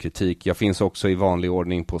dekonstruktiv kritik. Jag finns också i vanlig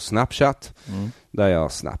ordning på Snapchat där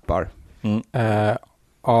jag snappar.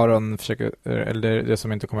 Aron försöker, eller det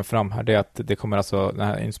som inte kommer fram här, det är att det kommer alltså, den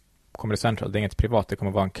här Comedy Central, det är inget privat, det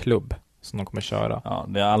kommer vara en klubb som de kommer köra. Ja,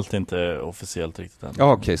 det är allt inte officiellt riktigt än.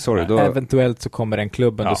 Ja, okej, sorry. Då... Eventuellt så kommer en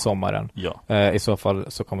klubb under sommaren. Ja. I så fall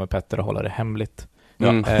så kommer Petter att hålla det hemligt.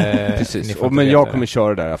 Precis, men jag kommer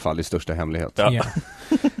köra där i alla fall i största hemlighet. Ja.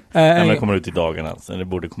 Det kommer ut i dagarna, så det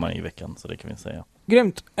borde komma i veckan, så det kan vi säga.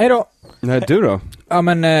 Grymt, hej då! Nej, du då? Ja,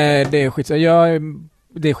 men det är skitsamma.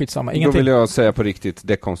 Det är skitsamma, ingenting. Då vill jag säga på riktigt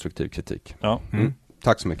dekonstruktiv kritik. Ja.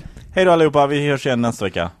 Tack så mycket. Hej då allihopa, vi hörs igen nästa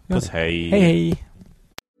vecka. Puss, hej. Hej, hej.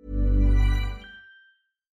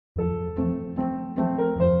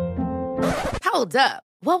 Hold up.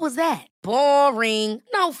 What was that? Boring.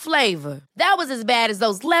 No flavor. That was as bad as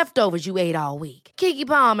those leftovers you ate all week. Keke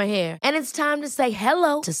Palmer here, and it's time to say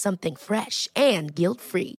hello to something fresh and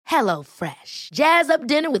guilt-free. Hello Fresh. Jazz up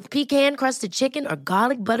dinner with pecan-crusted chicken or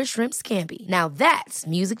garlic butter shrimp scampi. Now that's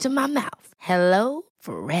music to my mouth. Hello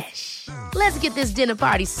Fresh. Let's get this dinner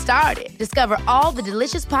party started. Discover all the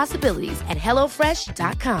delicious possibilities at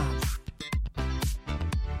hellofresh.com.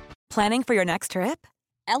 Planning for your next trip?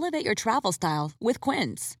 Elevate your travel style with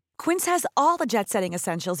Quince. Quince has all the jet-setting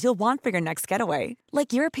essentials you'll want for your next getaway,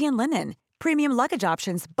 like European linen, premium luggage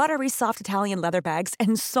options, buttery soft Italian leather bags,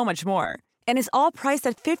 and so much more. And is all priced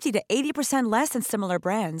at 50 to 80% less than similar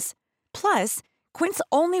brands. Plus, Quince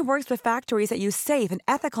only works with factories that use safe and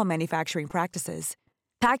ethical manufacturing practices.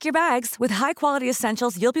 Pack your bags with high-quality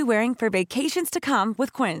essentials you'll be wearing for vacations to come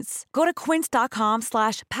with Quince. Go to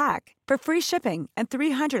quince.com/pack for free shipping and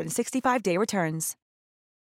 365-day returns.